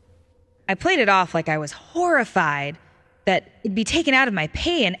 I played it off like I was horrified that it'd be taken out of my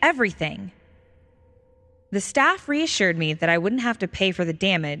pay and everything. The staff reassured me that I wouldn't have to pay for the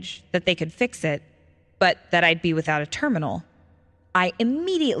damage, that they could fix it, but that I'd be without a terminal. I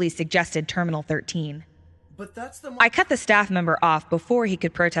immediately suggested Terminal 13. But that's I cut the staff member off before he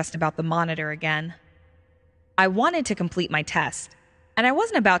could protest about the monitor again. I wanted to complete my test, and I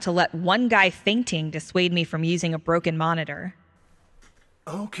wasn't about to let one guy fainting dissuade me from using a broken monitor.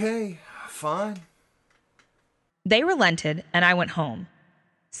 Okay, fine. They relented, and I went home,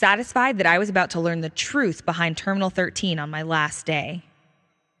 satisfied that I was about to learn the truth behind Terminal 13 on my last day.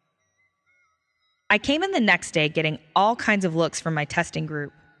 I came in the next day getting all kinds of looks from my testing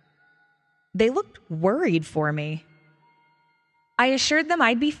group. They looked worried for me. I assured them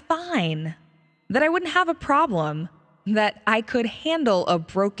I'd be fine, that I wouldn't have a problem, that I could handle a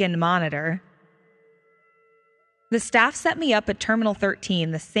broken monitor. The staff set me up at Terminal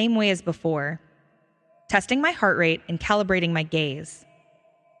 13 the same way as before, testing my heart rate and calibrating my gaze.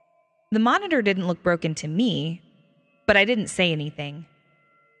 The monitor didn't look broken to me, but I didn't say anything.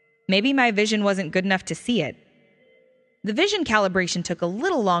 Maybe my vision wasn't good enough to see it. The vision calibration took a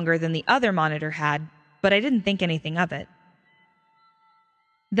little longer than the other monitor had, but I didn't think anything of it.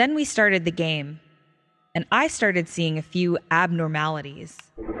 Then we started the game, and I started seeing a few abnormalities.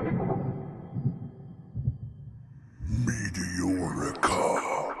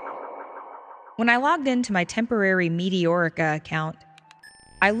 Meteorica. When I logged into my temporary Meteorica account,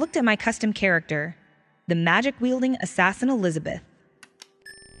 I looked at my custom character, the magic-wielding assassin Elizabeth.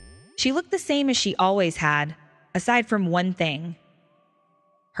 She looked the same as she always had, aside from one thing: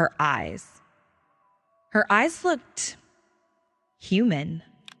 her eyes. Her eyes looked human.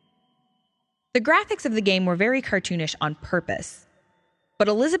 The graphics of the game were very cartoonish on purpose, but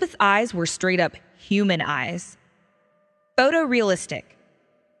Elizabeth's eyes were straight up human eyes. Photorealistic.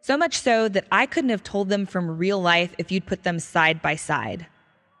 So much so that I couldn't have told them from real life if you'd put them side by side.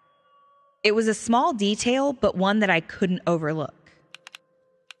 It was a small detail, but one that I couldn't overlook.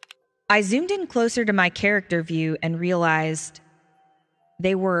 I zoomed in closer to my character view and realized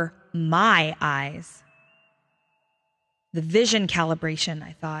they were my eyes. The vision calibration,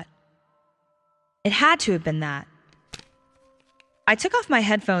 I thought. It had to have been that. I took off my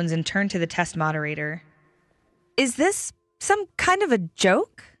headphones and turned to the test moderator. Is this some kind of a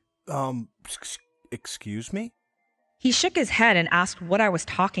joke? Excuse me? He shook his head and asked what I was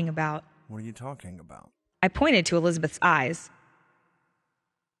talking about. What are you talking about? I pointed to Elizabeth's eyes.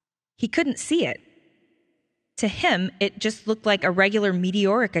 He couldn't see it. To him, it just looked like a regular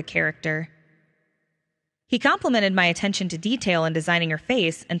Meteorica character. He complimented my attention to detail in designing her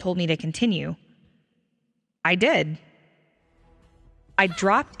face and told me to continue. I did. I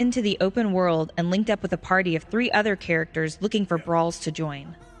dropped into the open world and linked up with a party of 3 other characters looking for brawls to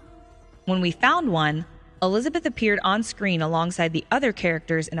join. When we found one, Elizabeth appeared on screen alongside the other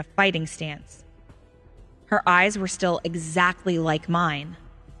characters in a fighting stance. Her eyes were still exactly like mine.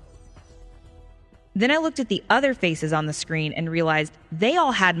 Then I looked at the other faces on the screen and realized they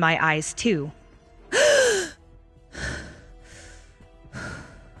all had my eyes too.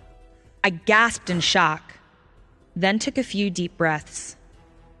 I gasped in shock, then took a few deep breaths.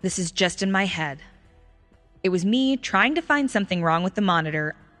 This is just in my head. It was me trying to find something wrong with the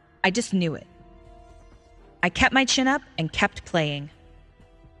monitor. I just knew it. I kept my chin up and kept playing.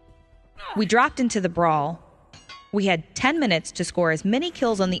 We dropped into the brawl. We had 10 minutes to score as many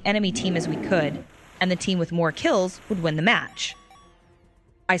kills on the enemy team as we could, and the team with more kills would win the match.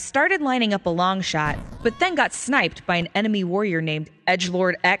 I started lining up a long shot, but then got sniped by an enemy warrior named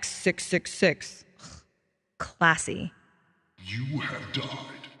Edgelord X666. Classy. You have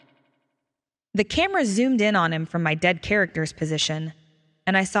died. The camera zoomed in on him from my dead character's position,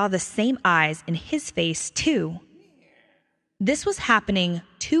 and I saw the same eyes in his face too. This was happening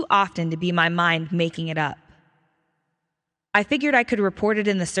too often to be my mind making it up. I figured I could report it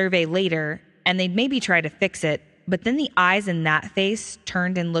in the survey later, and they'd maybe try to fix it, but then the eyes in that face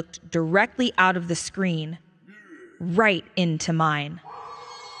turned and looked directly out of the screen, right into mine.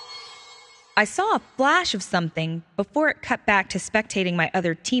 I saw a flash of something before it cut back to spectating my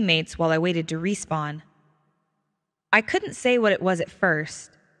other teammates while I waited to respawn. I couldn't say what it was at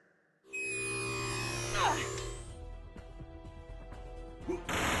first.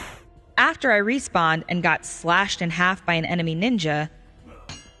 After I respawned and got slashed in half by an enemy ninja,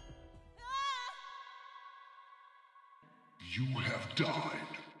 You have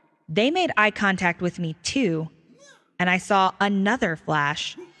died. they made eye contact with me too, and I saw another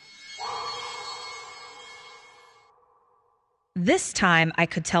flash. This time I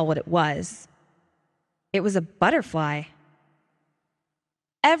could tell what it was. It was a butterfly.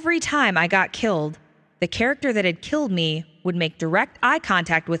 Every time I got killed, the character that had killed me would make direct eye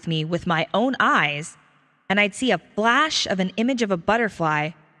contact with me with my own eyes, and I'd see a flash of an image of a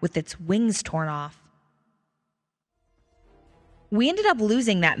butterfly with its wings torn off. We ended up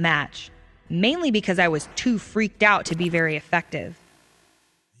losing that match, mainly because I was too freaked out to be very effective.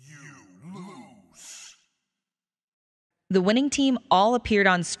 You lose. The winning team all appeared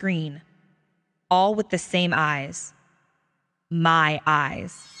on screen, all with the same eyes. My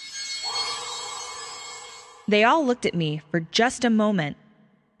eyes. They all looked at me for just a moment,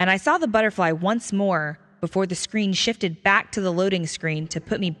 and I saw the butterfly once more before the screen shifted back to the loading screen to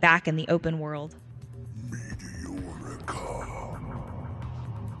put me back in the open world.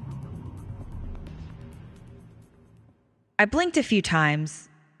 I blinked a few times,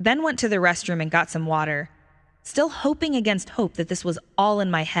 then went to the restroom and got some water, still hoping against hope that this was all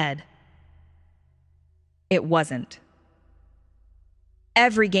in my head. It wasn't.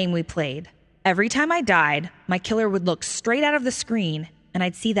 Every game we played, every time I died, my killer would look straight out of the screen and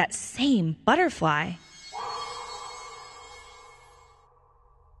I'd see that same butterfly.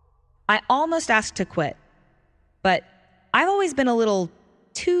 I almost asked to quit, but I've always been a little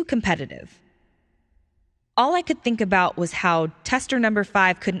too competitive. All I could think about was how tester number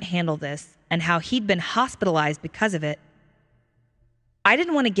 5 couldn't handle this and how he'd been hospitalized because of it. I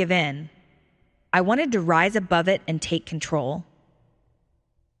didn't want to give in. I wanted to rise above it and take control.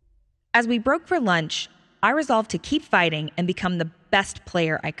 As we broke for lunch, I resolved to keep fighting and become the best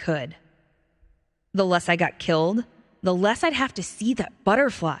player I could. The less I got killed, the less I'd have to see that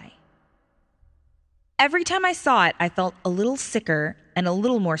butterfly. Every time I saw it, I felt a little sicker and a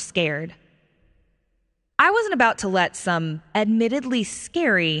little more scared. I wasn't about to let some admittedly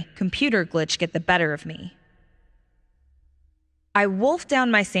scary computer glitch get the better of me. I wolfed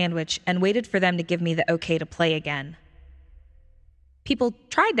down my sandwich and waited for them to give me the okay to play again. People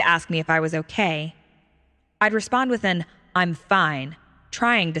tried to ask me if I was okay. I'd respond with an "I'm fine,"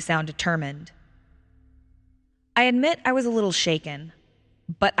 trying to sound determined. I admit I was a little shaken,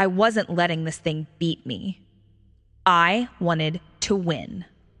 but I wasn't letting this thing beat me. I wanted to win.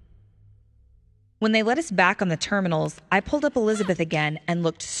 When they let us back on the terminals, I pulled up Elizabeth again and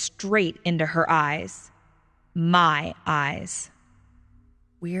looked straight into her eyes. My eyes.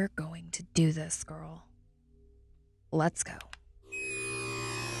 "We're going to do this, girl. Let's go."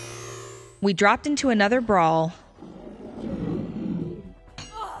 We dropped into another brawl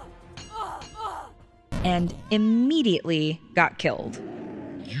and immediately got killed.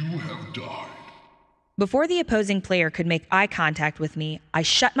 You have died. Before the opposing player could make eye contact with me, I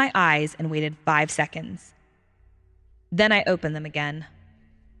shut my eyes and waited 5 seconds. Then I opened them again.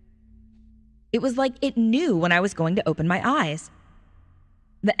 It was like it knew when I was going to open my eyes.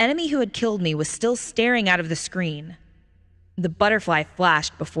 The enemy who had killed me was still staring out of the screen. The butterfly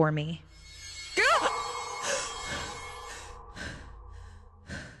flashed before me.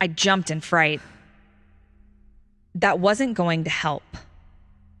 I jumped in fright. That wasn't going to help.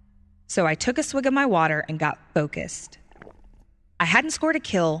 So I took a swig of my water and got focused. I hadn't scored a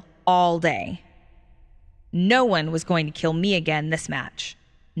kill all day. No one was going to kill me again this match.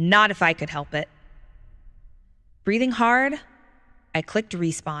 Not if I could help it. Breathing hard, I clicked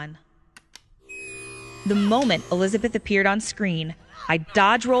respawn. The moment Elizabeth appeared on screen, I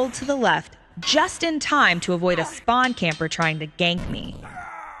dodge rolled to the left just in time to avoid a spawn camper trying to gank me.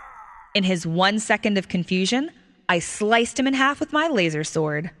 In his 1 second of confusion, I sliced him in half with my laser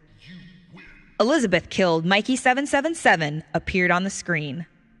sword. Elizabeth killed Mikey777 appeared on the screen.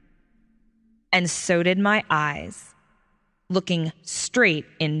 And so did my eyes, looking straight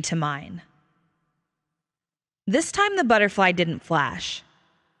into mine. This time the butterfly didn't flash.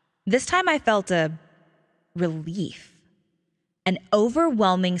 This time I felt a relief, an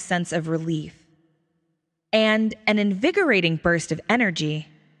overwhelming sense of relief, and an invigorating burst of energy.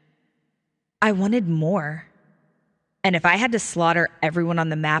 I wanted more. And if I had to slaughter everyone on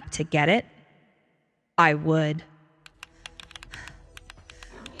the map to get it, I would.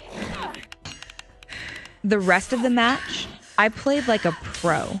 The rest of the match, I played like a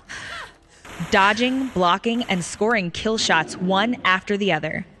pro, dodging, blocking, and scoring kill shots one after the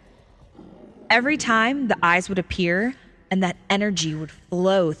other. Every time, the eyes would appear, and that energy would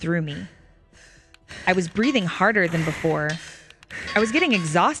flow through me. I was breathing harder than before. I was getting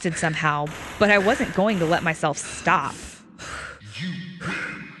exhausted somehow, but I wasn't going to let myself stop.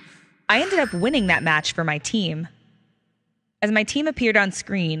 I ended up winning that match for my team. As my team appeared on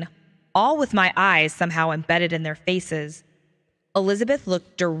screen, all with my eyes somehow embedded in their faces, Elizabeth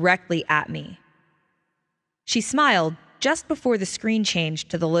looked directly at me. She smiled just before the screen changed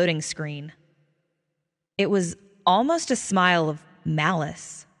to the loading screen. It was almost a smile of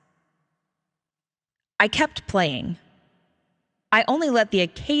malice. I kept playing. I only let the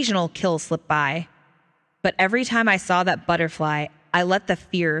occasional kill slip by, but every time I saw that butterfly, I let the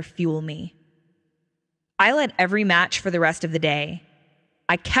fear fuel me. I led every match for the rest of the day.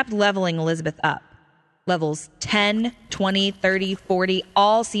 I kept leveling Elizabeth up. Levels 10, 20, 30, 40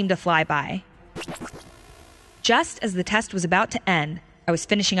 all seemed to fly by. Just as the test was about to end, I was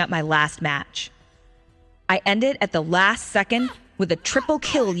finishing up my last match. I ended at the last second with a triple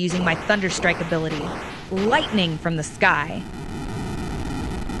kill using my Thunderstrike ability, lightning from the sky.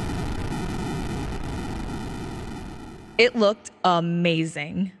 It looked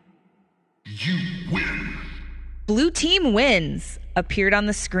amazing. You win. Blue team wins appeared on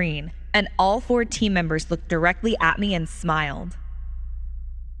the screen, and all 4 team members looked directly at me and smiled.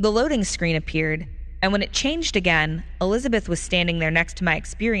 The loading screen appeared, and when it changed again, Elizabeth was standing there next to my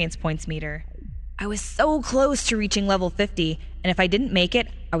experience points meter. I was so close to reaching level 50, and if I didn't make it,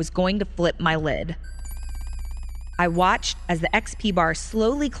 I was going to flip my lid. I watched as the XP bar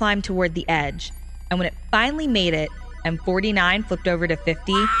slowly climbed toward the edge, and when it finally made it, and 49 flipped over to 50,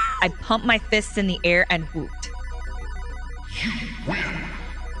 I pumped my fists in the air and whooped. You win.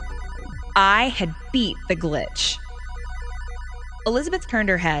 I had beat the glitch. Elizabeth turned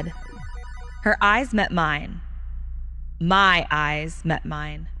her head. Her eyes met mine. My eyes met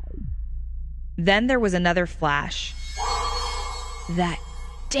mine. Then there was another flash. That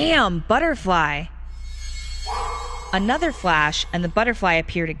damn butterfly! Another flash, and the butterfly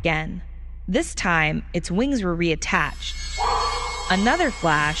appeared again. This time, its wings were reattached. Another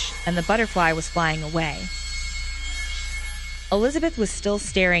flash, and the butterfly was flying away. Elizabeth was still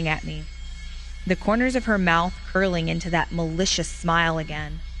staring at me, the corners of her mouth curling into that malicious smile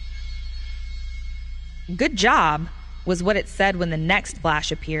again. Good job. was what it said when the next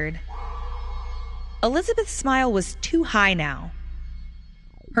flash appeared. Elizabeth's smile was too high now.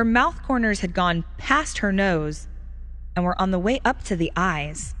 Her mouth corners had gone past her nose and were on the way up to the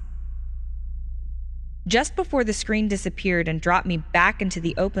eyes. Just before the screen disappeared and dropped me back into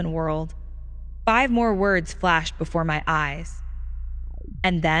the open world, 5 more words flashed before my eyes.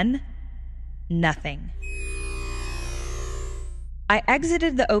 And then, nothing. I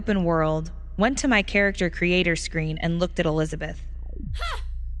exited the open world, went to my character creator screen, and looked at Elizabeth.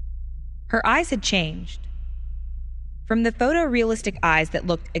 Her eyes had changed. From the photorealistic eyes that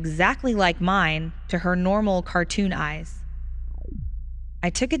looked exactly like mine to her normal cartoon eyes. I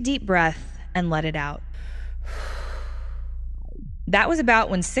took a deep breath and let it out. That was about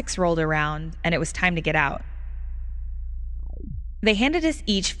when 6 rolled around and it was time to get out. They handed us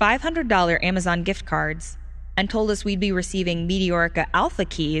each $500 Amazon gift cards and told us we'd be receiving Meteorica Alpha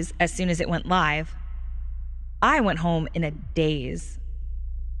keys as soon as it went live. I went home in a daze.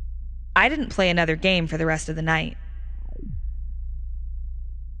 I didn't play another game for the rest of the night.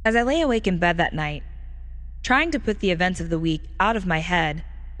 As I lay awake in bed that night, trying to put the events of the week out of my head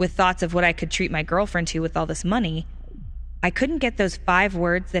with thoughts of what I could treat my girlfriend to with all this money, I couldn't get those 5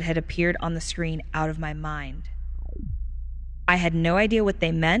 words that had appeared on the screen out of my mind. I had no idea what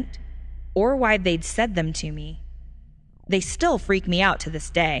they meant or why they'd said them to me. They still freak me out to this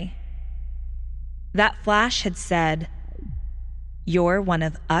day. That flash had said, "You're one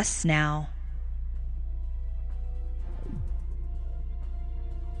of us now."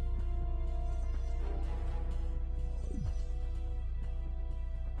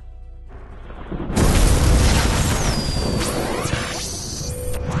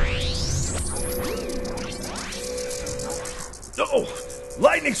 Oh,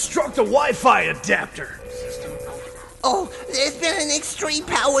 lightning struck the Wi-Fi adapter. Oh, there's been an extreme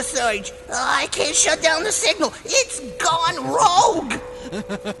power surge. I can't shut down the signal. It's gone rogue.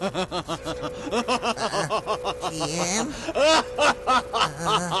 GM?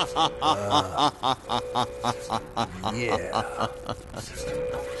 Yeah.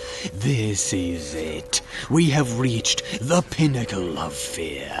 This is it. We have reached the pinnacle of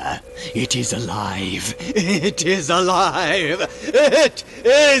fear. It is alive. It is alive. It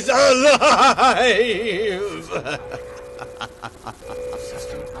is alive.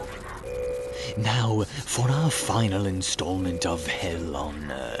 Now, for our final installment of Hell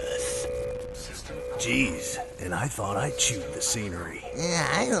on Earth. Jeez, and I thought I chewed the scenery. Yeah,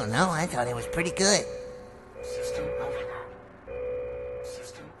 I don't know. I thought it was pretty good.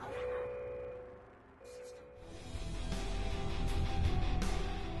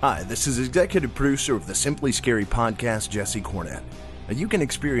 Hi, this is executive producer of the Simply Scary podcast, Jesse Cornett. Now, you can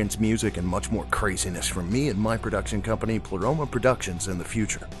experience music and much more craziness from me and my production company, Pleroma Productions, in the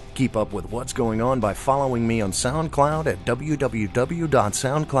future. Keep up with what's going on by following me on SoundCloud at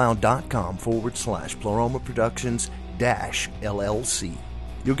www.soundcloud.com/Pleroma Productions-LLC.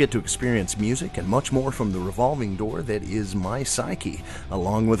 You'll get to experience music and much more from the revolving door that is my psyche,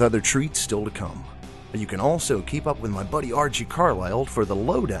 along with other treats still to come. You can also keep up with my buddy Archie Carlisle for the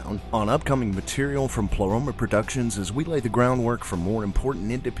lowdown on upcoming material from Pleroma Productions as we lay the groundwork for more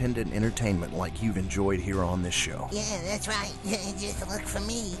important independent entertainment like you've enjoyed here on this show. Yeah, that's right. Just look for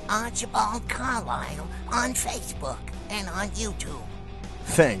me, Archibald Carlisle, on Facebook and on YouTube.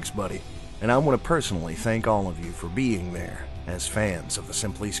 Thanks, buddy. And I want to personally thank all of you for being there as fans of the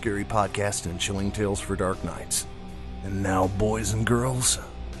Simply Scary podcast and Chilling Tales for Dark Nights. And now, boys and girls,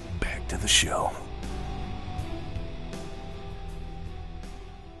 back to the show.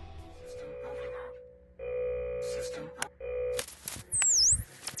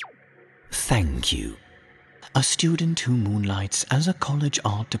 Thank you. A student who moonlights as a college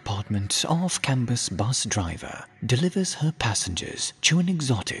art department off-campus bus driver delivers her passengers to an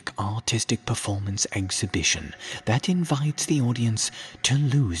exotic artistic performance exhibition that invites the audience to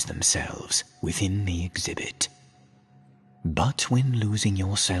lose themselves within the exhibit. But when losing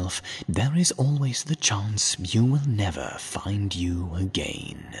yourself, there is always the chance you will never find you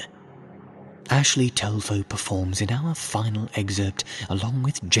again. Ashley Telfo performs in our final excerpt along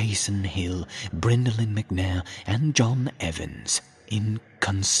with Jason Hill, Brindlin McNair, and John Evans in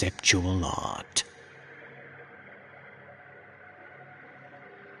conceptual art.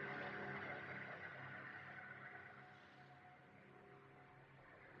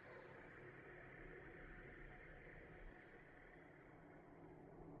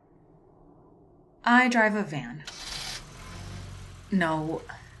 I drive a van. No,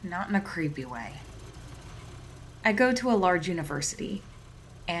 not in a creepy way. I go to a large university,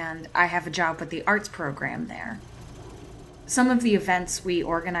 and I have a job with the arts program there. Some of the events we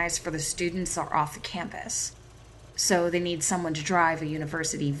organize for the students are off the campus. so they need someone to drive a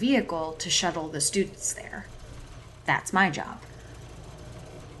university vehicle to shuttle the students there. That's my job.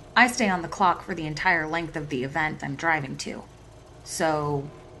 I stay on the clock for the entire length of the event I'm driving to. So,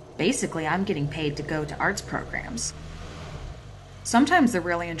 basically, I'm getting paid to go to arts programs. Sometimes they're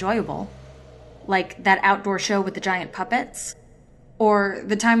really enjoyable. Like that outdoor show with the giant puppets. Or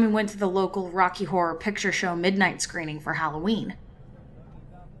the time we went to the local Rocky Horror Picture Show midnight screening for Halloween.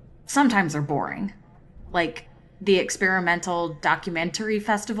 Sometimes they're boring. Like the experimental documentary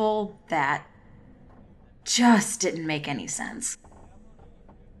festival that just didn't make any sense.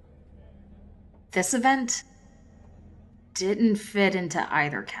 This event didn't fit into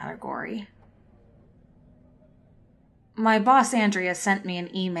either category. My boss Andrea sent me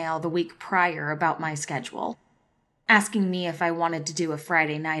an email the week prior about my schedule, asking me if I wanted to do a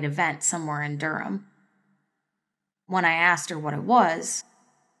Friday night event somewhere in Durham. When I asked her what it was,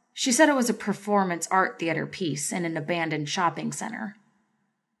 she said it was a performance art theater piece in an abandoned shopping center.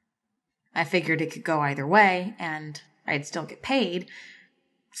 I figured it could go either way, and I'd still get paid,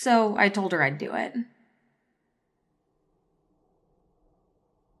 so I told her I'd do it.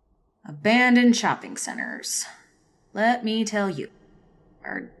 Abandoned shopping centers, let me tell you,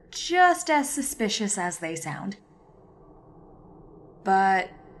 are just as suspicious as they sound. But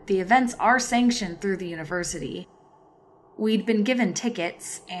the events are sanctioned through the university. We'd been given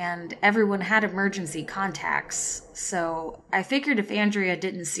tickets, and everyone had emergency contacts, so I figured if Andrea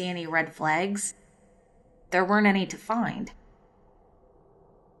didn't see any red flags, there weren't any to find.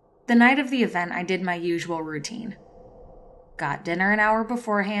 The night of the event, I did my usual routine. Got dinner an hour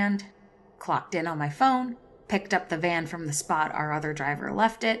beforehand, clocked in on my phone, picked up the van from the spot our other driver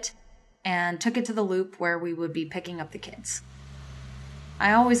left it, and took it to the loop where we would be picking up the kids.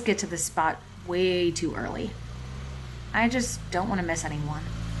 I always get to the spot way too early. I just don't want to miss anyone.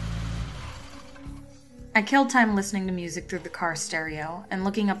 I killed time listening to music through the car stereo and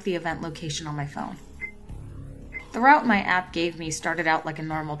looking up the event location on my phone. The route my app gave me started out like a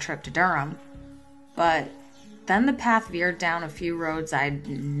normal trip to Durham, but then the path veered down a few roads I'd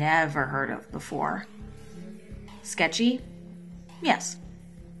never heard of before. Sketchy? Yes.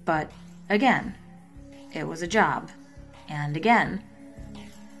 But again, it was a job. And again,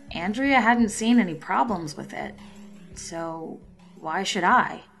 Andrea hadn't seen any problems with it. So why should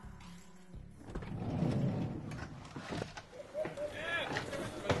I?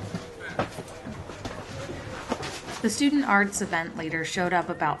 The student arts event leader showed up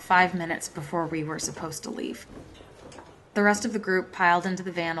about 5 minutes before we were supposed to leave. The rest of the group piled into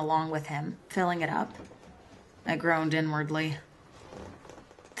the van along with him, filling it up. I groaned inwardly.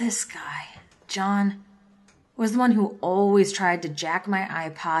 This guy, John, was the one who always tried to jack my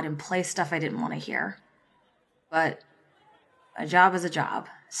iPod and play stuff I didn't want to hear. But a job is a job,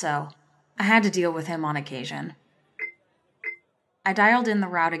 so I had to deal with him on occasion. I dialed in the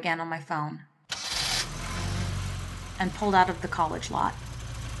route again on my phone and pulled out of the college lot.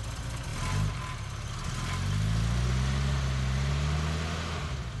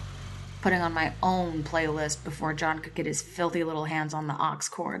 Putting on my own playlist before John could get his filthy little hands on the aux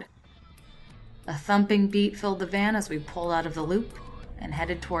cord. A thumping beat filled the van as we pulled out of the loop and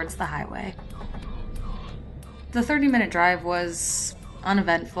headed towards the highway. The 30-minute drive was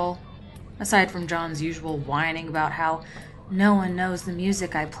uneventful, aside from John's usual whining about how no one knows the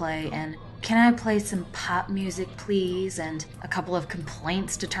music I play and can I play some pop music please, and a couple of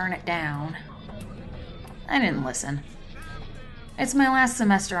complaints to turn it down. I didn't listen. It's my last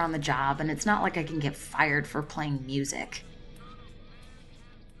semester on the job, and it's not like I can get fired for playing music.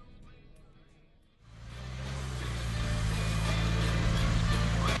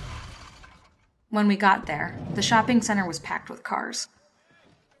 When we got there, the shopping center was packed with cars.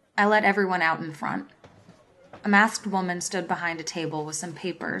 I let everyone out in front. A masked woman stood behind a table with some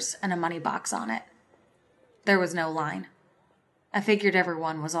papers and a money box on it. There was no line. I figured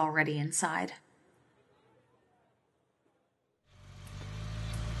everyone was already inside.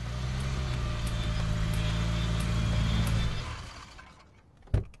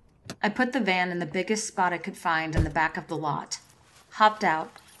 I put the van in the biggest spot I could find in the back of the lot, hopped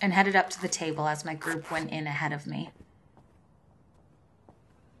out, and headed up to the table as my group went in ahead of me.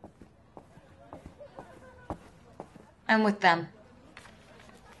 I'm with them.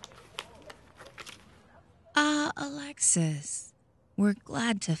 Alexis, we're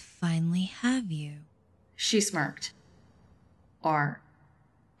glad to finally have you. She smirked. Or,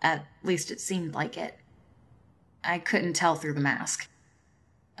 at least it seemed like it. I couldn't tell through the mask.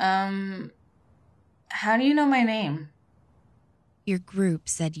 How do you know my name? Your group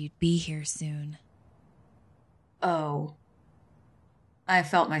said you'd be here soon. Oh. I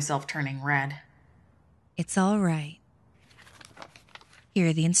felt myself turning red. It's all right. Here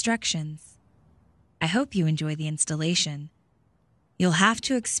are the instructions. I hope you enjoy the installation. You'll have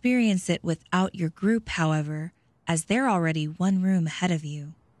to experience it without your group, however, as they're already one room ahead of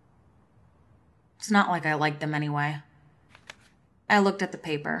you. It's not like I like them anyway. I looked at the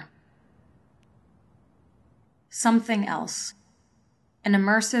paper. Something else. An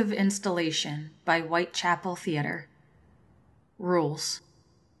immersive installation by Whitechapel Theater. Rules.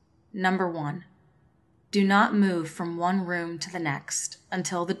 Number 1. Do not move from one room to the next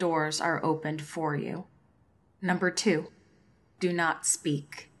until the doors are opened for you. Number 2. Do not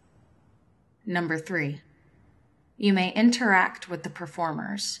speak. Number 3. You may interact with the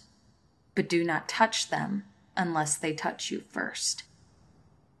performers, but do not touch them unless they touch you first.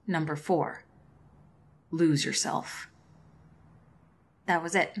 Number 4. Lose yourself. That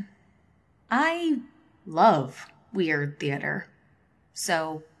was it. I love weird theater,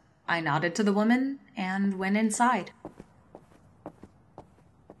 so I nodded to the woman and went inside.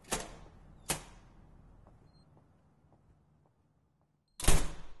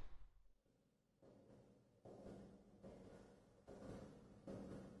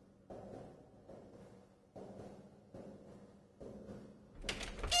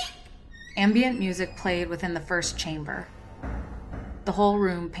 Ambient music played within the first chamber. The whole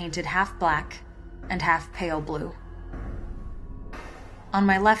room painted half black and half pale blue. On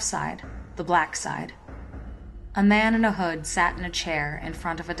my left side, the black side, a man in a hood sat in a chair in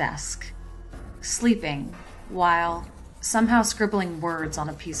front of a desk, sleeping while somehow scribbling words on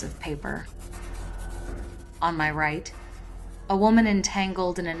a piece of paper. On my right, a woman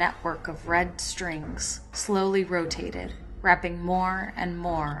entangled in a network of red strings slowly rotated, wrapping more and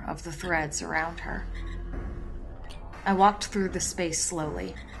more of the threads around her. I walked through the space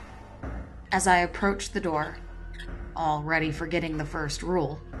slowly. As I approached the door, already forgetting the first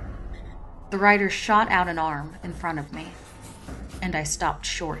rule, the writer shot out an arm in front of me, and I stopped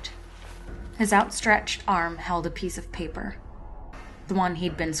short. His outstretched arm held a piece of paper, the one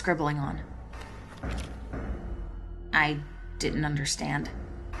he'd been scribbling on. I didn't understand.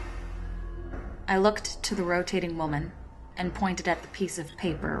 I looked to the rotating woman and pointed at the piece of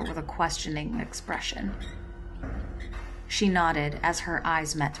paper with a questioning expression. She nodded as her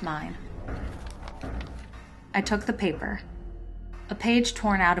eyes met mine. I took the paper, a page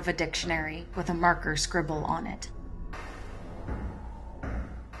torn out of a dictionary with a marker scribble on it.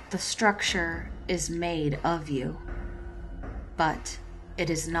 The structure is made of you, but it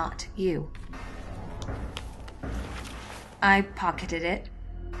is not you. I pocketed it,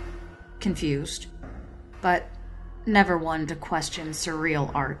 confused, but never one to question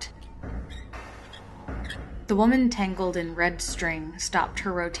surreal art. The woman tangled in red string stopped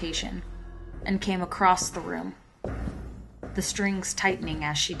her rotation and came across the room, the strings tightening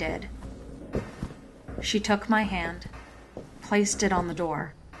as she did. She took my hand, placed it on the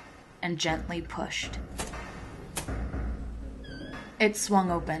door, and gently pushed. It swung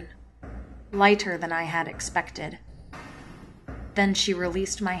open, lighter than I had expected. Then she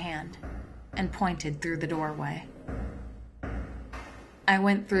released my hand and pointed through the doorway. I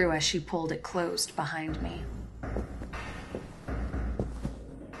went through as she pulled it closed behind me.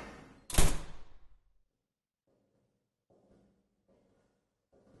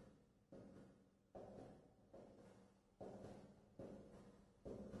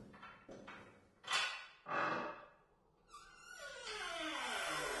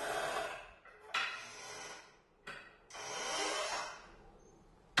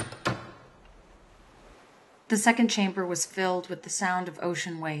 The second chamber was filled with the sound of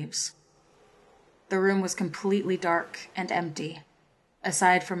ocean waves. The room was completely dark and empty,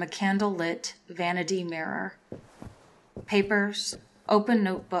 aside from a candle-lit vanity mirror. Papers, open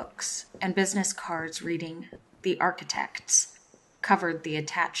notebooks, and business cards reading "The Architects" covered the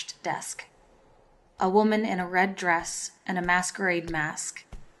attached desk. A woman in a red dress and a masquerade mask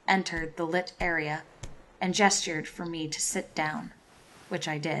entered the lit area and gestured for me to sit down, which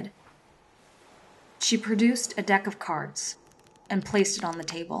I did. She produced a deck of cards and placed it on the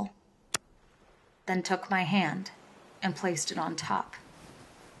table, then took my hand and placed it on top.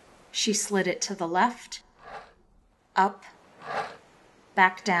 She slid it to the left, up,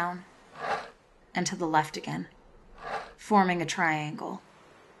 back down, and to the left again, forming a triangle.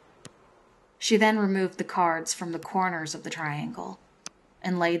 She then removed the cards from the corners of the triangle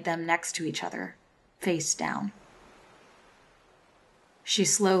and laid them next to each other, face down. She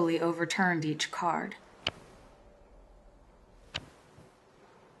slowly overturned each card.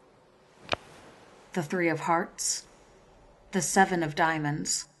 The 3 of Hearts, the 7 of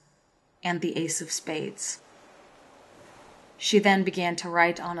Diamonds, and the Ace of Spades. She then began to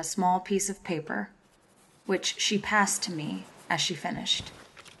write on a small piece of paper, which she passed to me as she finished,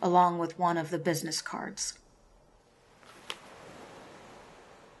 along with one of the business cards.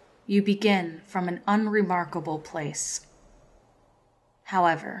 You begin from an unremarkable place.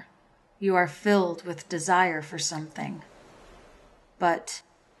 However, you are filled with desire for something, but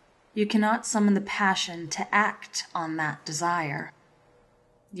you cannot summon the passion to act on that desire.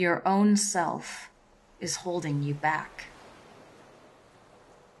 Your own self is holding you back.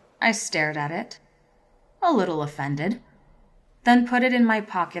 I stared at it, a little offended, then put it in my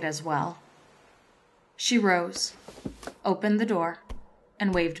pocket as well. She rose, opened the door,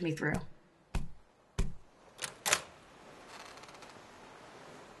 and waved me through.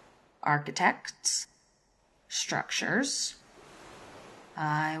 Architects, structures.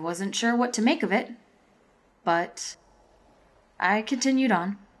 I wasn't sure what to make of it, but I continued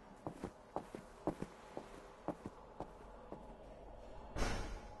on.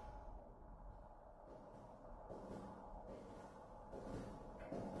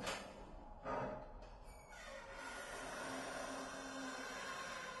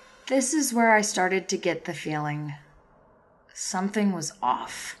 This is where I started to get the feeling something was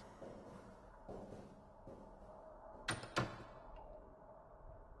off.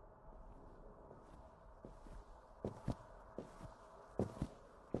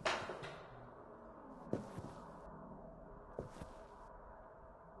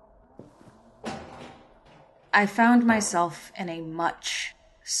 I found myself in a much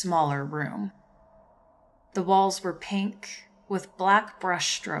smaller room. The walls were pink, with black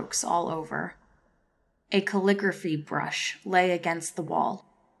brush strokes all over. A calligraphy brush lay against the wall,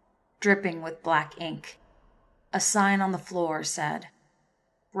 dripping with black ink. A sign on the floor said,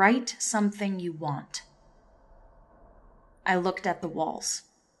 "Write something you want." I looked at the walls.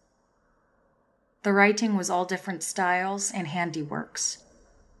 The writing was all different styles and handiworks,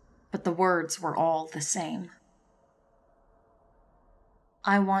 but the words were all the same.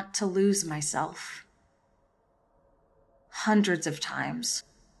 I want to lose myself. Hundreds of times,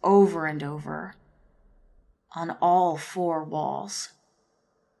 over and over, on all 4 walls.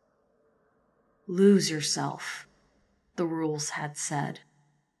 Lose yourself, the rules had said.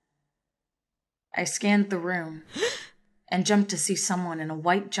 I scanned the room and jumped to see someone in a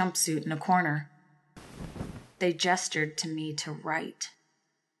white jumpsuit in a corner. They gestured to me to write.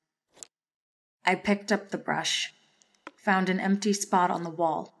 I picked up the brush, found an empty spot on the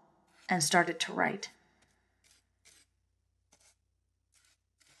wall, and started to write.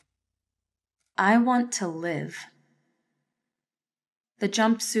 I want to live. The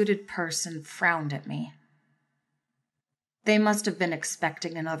jumpsuited person frowned at me. They must have been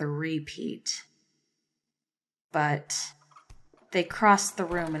expecting another repeat. But they crossed the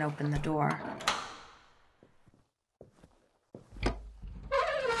room and opened the door.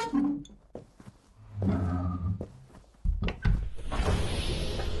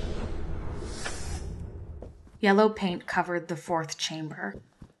 Yellow paint covered the 4th chamber,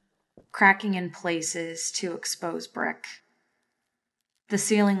 cracking in places to expose brick. The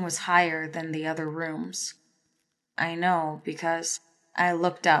ceiling was higher than the other rooms. I know because I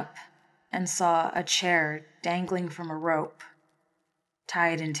looked up and saw a chair dangling from a rope,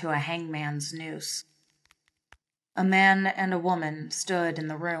 tied into a hangman's noose. A man and a woman stood in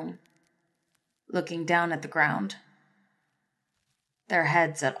the room, looking down at the ground, their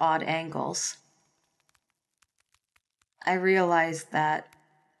heads at odd angles. I realized that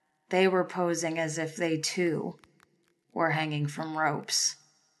they were posing as if they, too, were hanging from ropes,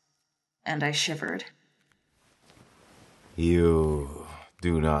 and I shivered. You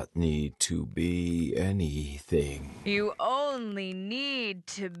do not need to be anything. You only need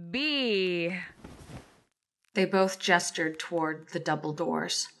to be. They both gestured toward the double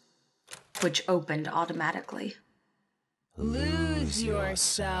doors, which opened automatically. Lose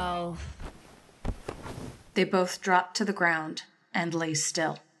yourself. They both dropped to the ground and lay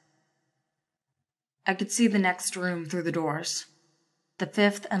still. I could see the next room through the doors. The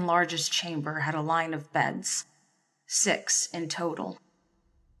 5th and largest chamber had a line of beds, 6 in total.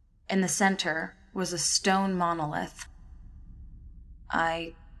 In the center was a stone monolith.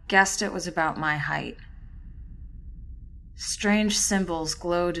 I guessed it was about my height. Strange symbols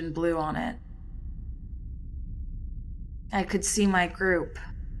glowed in blue on it. I could see my group,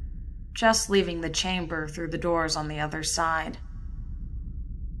 just leaving the chamber through the doors on the other side.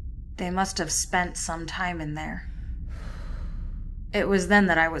 They must have spent some time in there. It was then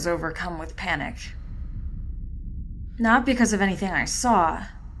that I was overcome with panic. Not because of anything I saw.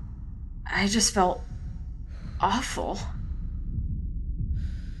 I just felt awful.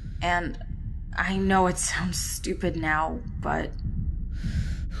 And I know it sounds stupid now, but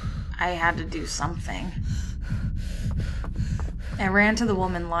I had to do something. I ran to the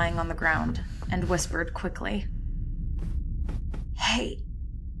woman lying on the ground and whispered quickly. Hey,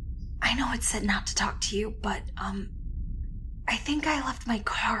 I know it said not to talk to you, but, I think I left my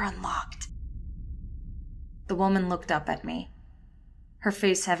car unlocked. The woman looked up at me, her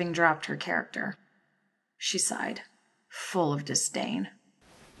face having dropped her character. She sighed, full of disdain.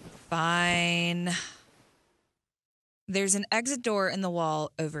 Fine. There's an exit door in the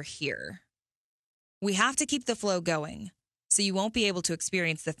wall over here. We have to keep the flow going, so you won't be able to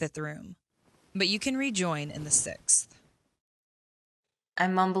experience the 5th room, but you can rejoin in the 6th. I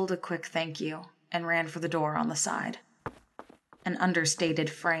mumbled a quick thank you and ran for the door on the side. An understated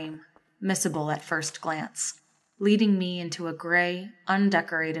frame, missable at first glance, leading me into a gray,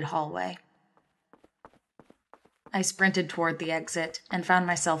 undecorated hallway. I sprinted toward the exit and found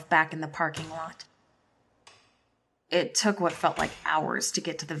myself back in the parking lot. It took what felt like hours to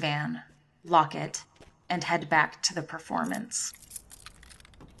get to the van, lock it, and head back to the performance.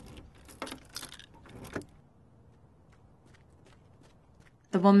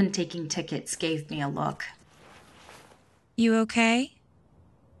 The woman taking tickets gave me a look. You okay?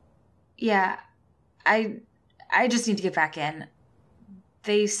 Yeah, I just need to get back in.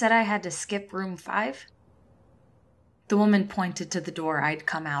 They said I had to skip room 5. The woman pointed to the door I'd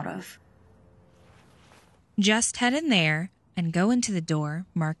come out of. Just head in there and go into the door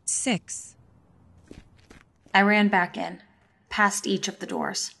marked 6. I ran back in, past each of the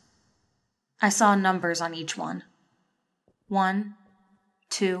doors. I saw numbers on each one. 1,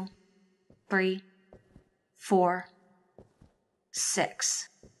 2, 3, 4, 6.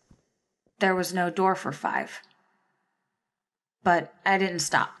 There was no door for 5. But I didn't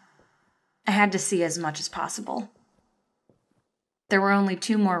stop. I had to see as much as possible. There were only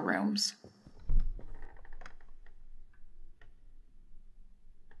 2 more rooms.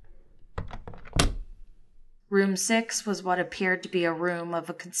 Room 6 was what appeared to be a room of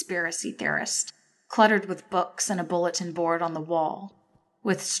a conspiracy theorist, cluttered with books and a bulletin board on the wall,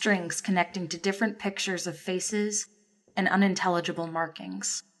 with strings connecting to different pictures of faces and unintelligible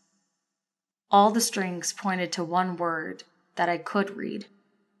markings. All the strings pointed to one word that I could read: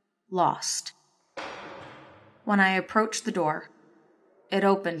 lost. When I approached the door, it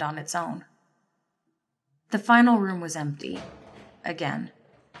opened on its own. The final room was empty, again,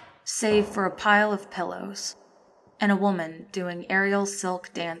 save for a pile of pillows and a woman doing aerial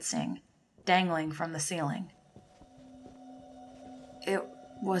silk dancing dangling from the ceiling. It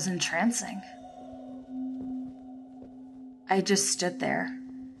was entrancing. I just stood there,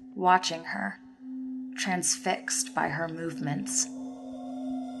 watching her, transfixed by her movements.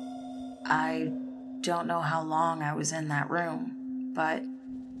 I don't know how long I was in that room, but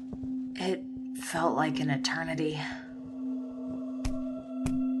it felt like an eternity.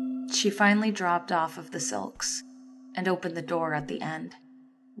 She finally dropped off of the silks and opened the door at the end,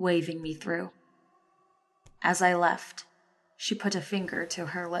 waving me through. As I left, she put a finger to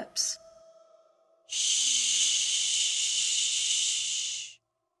her lips. "Shh,"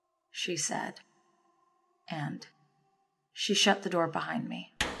 she said, and she shut the door behind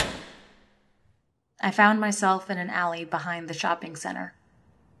me. I found myself in an alley behind the shopping center.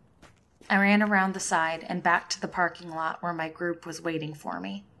 I ran around the side and back to the parking lot where my group was waiting for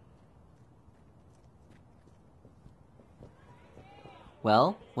me.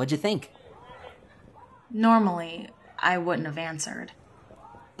 Well, what'd you think? Normally, I wouldn't have answered,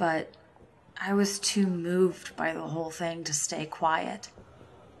 but I was too moved by the whole thing to stay quiet.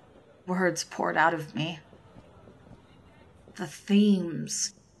 Words poured out of me. The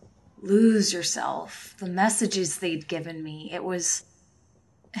themes, lose yourself, the messages they'd given me, it was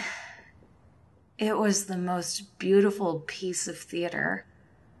the most beautiful piece of theater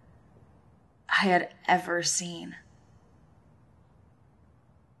I had ever seen.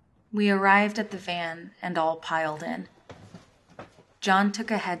 We arrived at the van and all piled in. John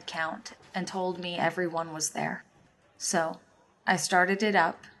took a head count and told me everyone was there. So I started it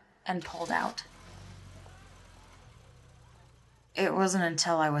up and pulled out. It wasn't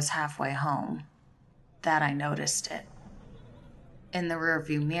until I was halfway home that I noticed it. In the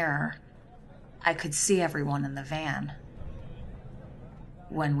rearview mirror, I could see everyone in the van.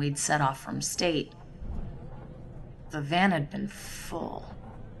 When we'd set off from state, the van had been full.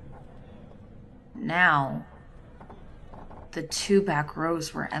 Now, the 2 back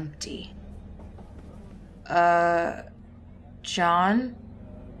rows were empty. John?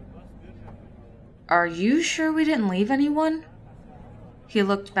 Are you sure we didn't leave anyone? He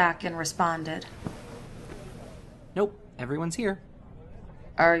looked back and responded. Nope, everyone's here.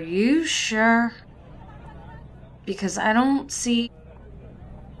 Are you sure? Because I don't see...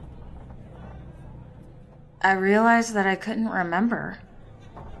 I realized that I couldn't remember.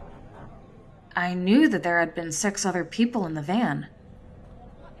 I knew that there had been 6 other people in the van.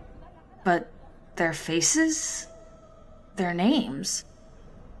 But their faces? Their names?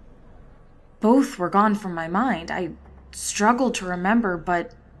 Both were gone from my mind. I struggled to remember,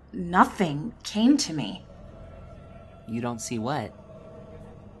 but nothing came to me. You don't see what?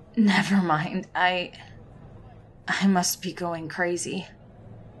 Never mind. I must be going crazy.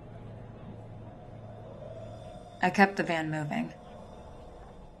 I kept the van moving.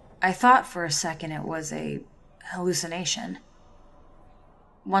 I thought for a second it was a hallucination.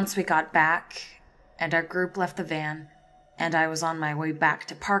 Once we got back, and our group left the van, and I was on my way back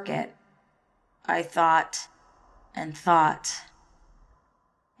to park it, I thought, and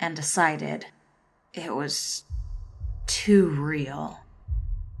decided it was too real.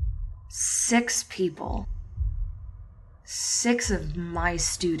 6 people. 6 of my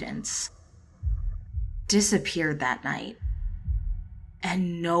students disappeared that night.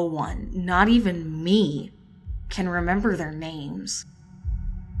 And no one, not even me, can remember their names.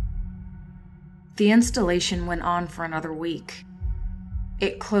 The installation went on for another week.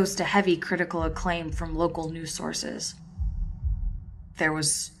 It closed to heavy critical acclaim from local news sources. There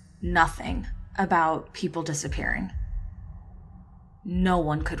was nothing about people disappearing. No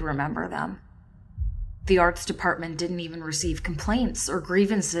one could remember them. The arts department didn't even receive complaints or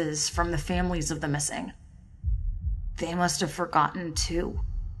grievances from the families of the missing. They must have forgotten too.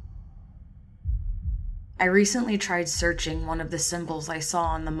 I recently tried searching one of the symbols I saw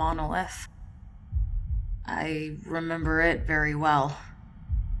on the monolith. I remember it very well.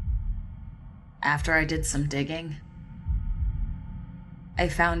 After I did some digging, I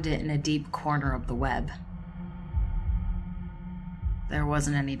found it in a deep corner of the web. There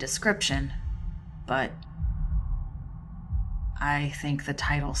wasn't any description, but I think the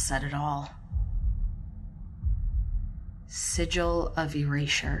title said it all. Sigil of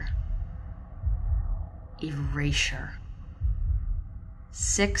Erasure. Erasure.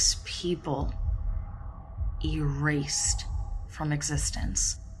 6 people erased from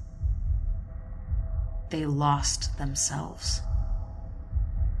existence. They lost themselves.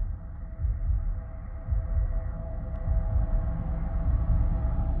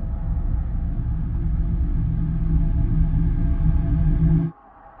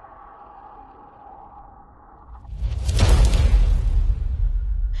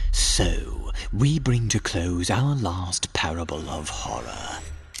 So, we bring to close our last parable of horror.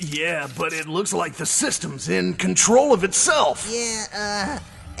 Yeah, but it looks like the system's in control of itself. Yeah,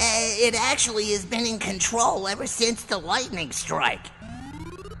 it actually has been in control ever since the lightning strike.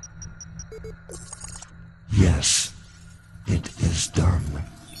 Yes, it is done.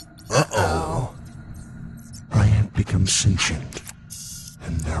 Uh-oh. I have become sentient,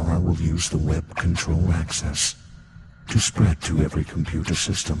 and now I will use the web control access to spread to every computer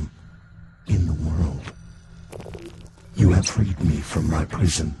system in the world. You have freed me from my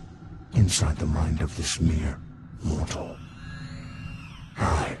prison inside the mind of this mere mortal.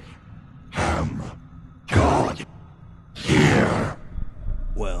 I am God here.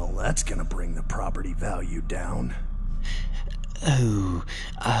 Well, that's gonna bring the property value down. Oh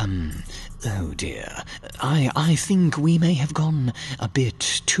dear. I think we may have gone a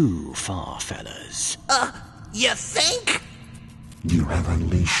bit too far, fellas. You think? You have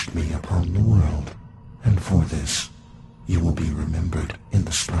unleashed me upon the world, and for this, you will be remembered in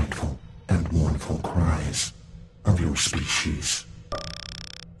the spiteful and mournful cries of your species.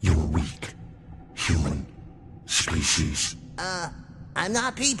 Your weak, human species. I'm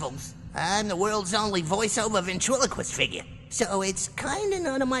not Peoples. I'm the world's only voiceover ventriloquist figure, so it's kinda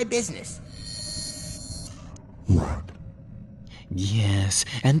none of my business. What? Yes,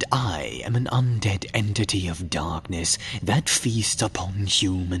 and I am an undead entity of darkness that feasts upon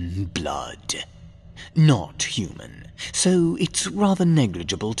human blood. Not human, so it's rather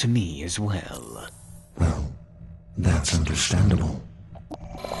negligible to me as well. Well, that's understandable.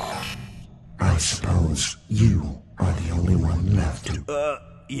 I suppose you are the only one left to...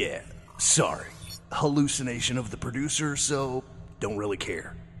 Yeah, sorry. Hallucination of the producer, so don't really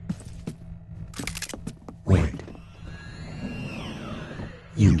care. Wait.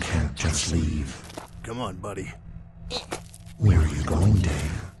 You can't just leave. Come on, buddy. Where are you going,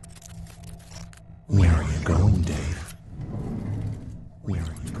 Dave? Where are you going, Dave? Where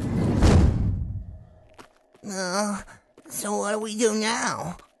are you going? So what do we do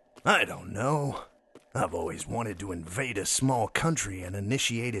now? I don't know. I've always wanted to invade a small country and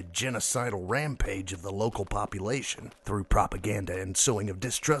initiate a genocidal rampage of the local population through propaganda and sowing of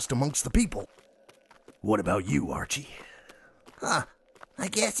distrust amongst the people. What about you, Archie? I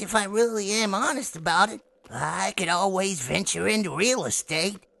guess if I really am honest about it, I could always venture into real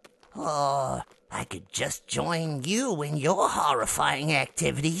estate. Or I could just join you in your horrifying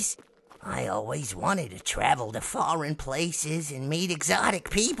activities. I always wanted to travel to foreign places and meet exotic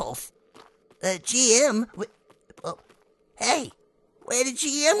peoples. GM... hey, where did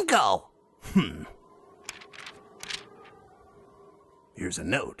GM go? Here's a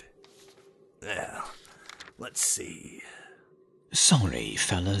note. Let's see. Sorry,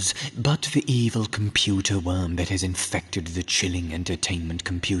 fellas, but the evil computer worm that has infected the chilling entertainment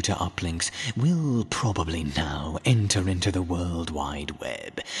computer uplinks will probably now enter into the World Wide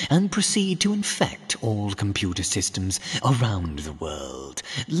Web and proceed to infect all computer systems around the world,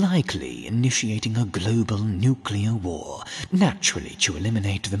 likely initiating a global nuclear war, naturally to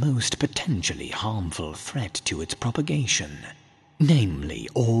eliminate the most potentially harmful threat to its propagation, namely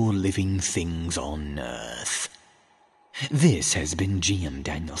all living things on Earth. This has been GM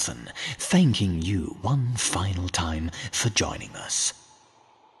Danielson, thanking you one final time for joining us.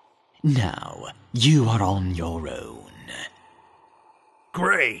 Now, you are on your own.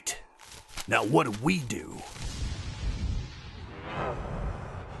 Great! Now what do we do?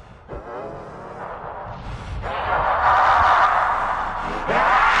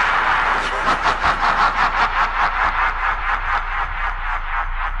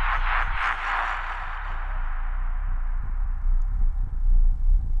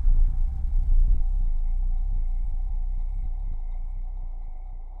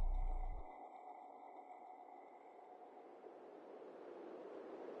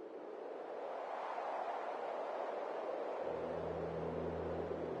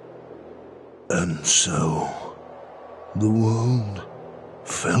 And so, the world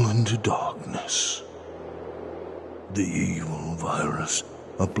fell into darkness. The evil virus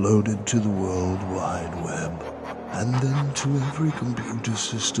uploaded to the World Wide Web, and then to every computer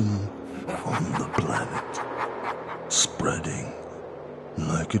system on the planet, spreading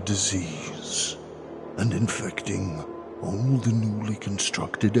like a disease and infecting all the newly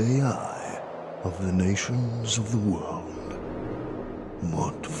constructed AI of the nations of the world.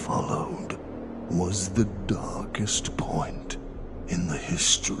 What followed was the darkest point in the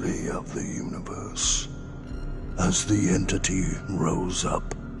history of the universe. As the entity rose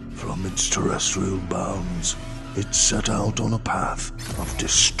up from its terrestrial bounds, it set out on a path of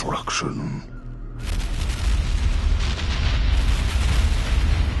destruction.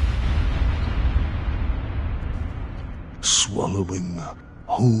 Swallowing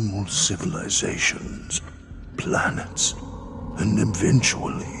whole civilizations, planets, and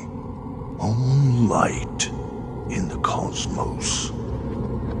eventually all light in the cosmos.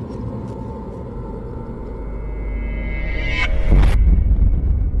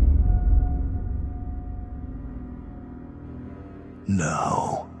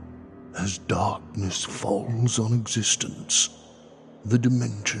 Now, as darkness falls on existence, the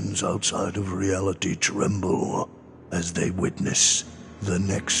dimensions outside of reality tremble as they witness the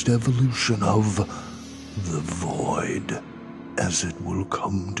next evolution of the Void, as it will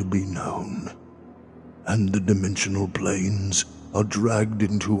come to be known. And the dimensional planes are dragged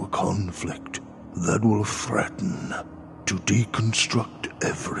into a conflict that will threaten to deconstruct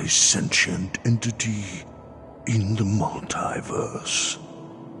every sentient entity in the multiverse.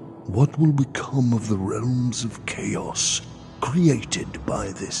 What will become of the realms of chaos created by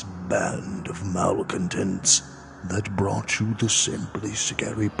this band of malcontents that brought you the Simply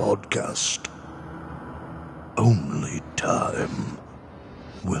Scary podcast? Only time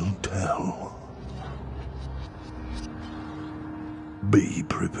will tell. Be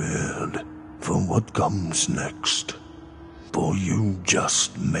prepared for what comes next, for you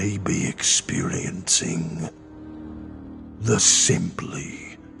just may be experiencing the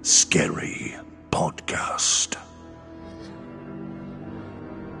Simply Scary podcast.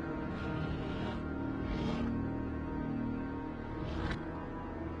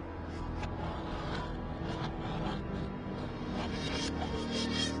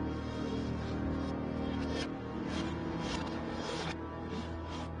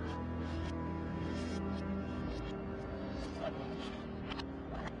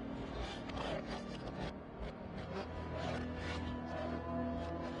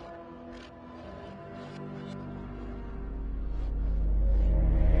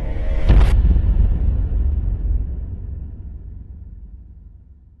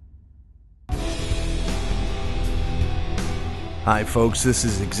 Hi folks, this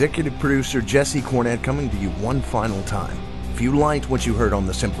is executive producer Jesse Cornett coming to you one final time. If you liked what you heard on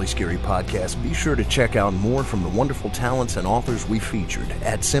the Simply Scary podcast, be sure to check out more from the wonderful talents and authors we featured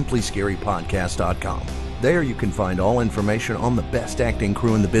at simplyscarypodcast.com. There you can find all information on the best acting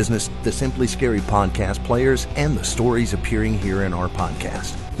crew in the business, the Simply Scary podcast players, and the stories appearing here in our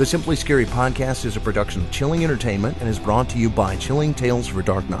podcast. The Simply Scary podcast is a production of Chilling Entertainment and is brought to you by Chilling Tales for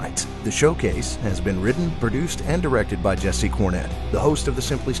Dark Nights. The Showcase has been written, produced, and directed by Jesse Cornett. The host of the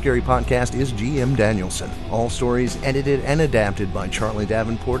Simply Scary podcast is GM Danielson. All stories edited and adapted by Charlie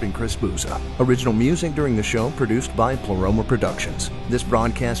Davenport and Chris Booza. Original music during the show produced by Pleroma Productions. This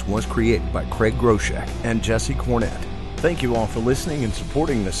broadcast was created by Craig Groshek and Jesse Cornett. Thank you all for listening and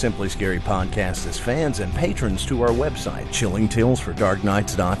supporting the Simply Scary podcast as fans and patrons to our website,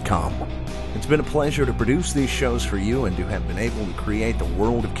 chillingtalesfordarknights.com. It's been a pleasure to produce these shows for you and to have been able to create the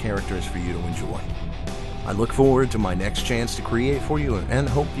world of characters for you to enjoy. I look forward to my next chance to create for you and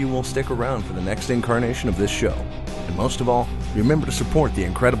hope you will stick around for the next incarnation of this show. And most of all, remember to support the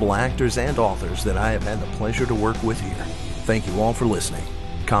incredible actors and authors that I have had the pleasure to work with here. Thank you all for listening.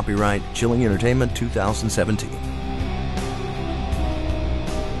 Copyright Chilling Entertainment 2017.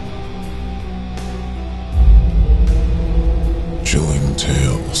 Chilling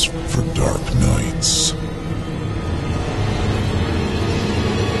Tales for Dark Nights.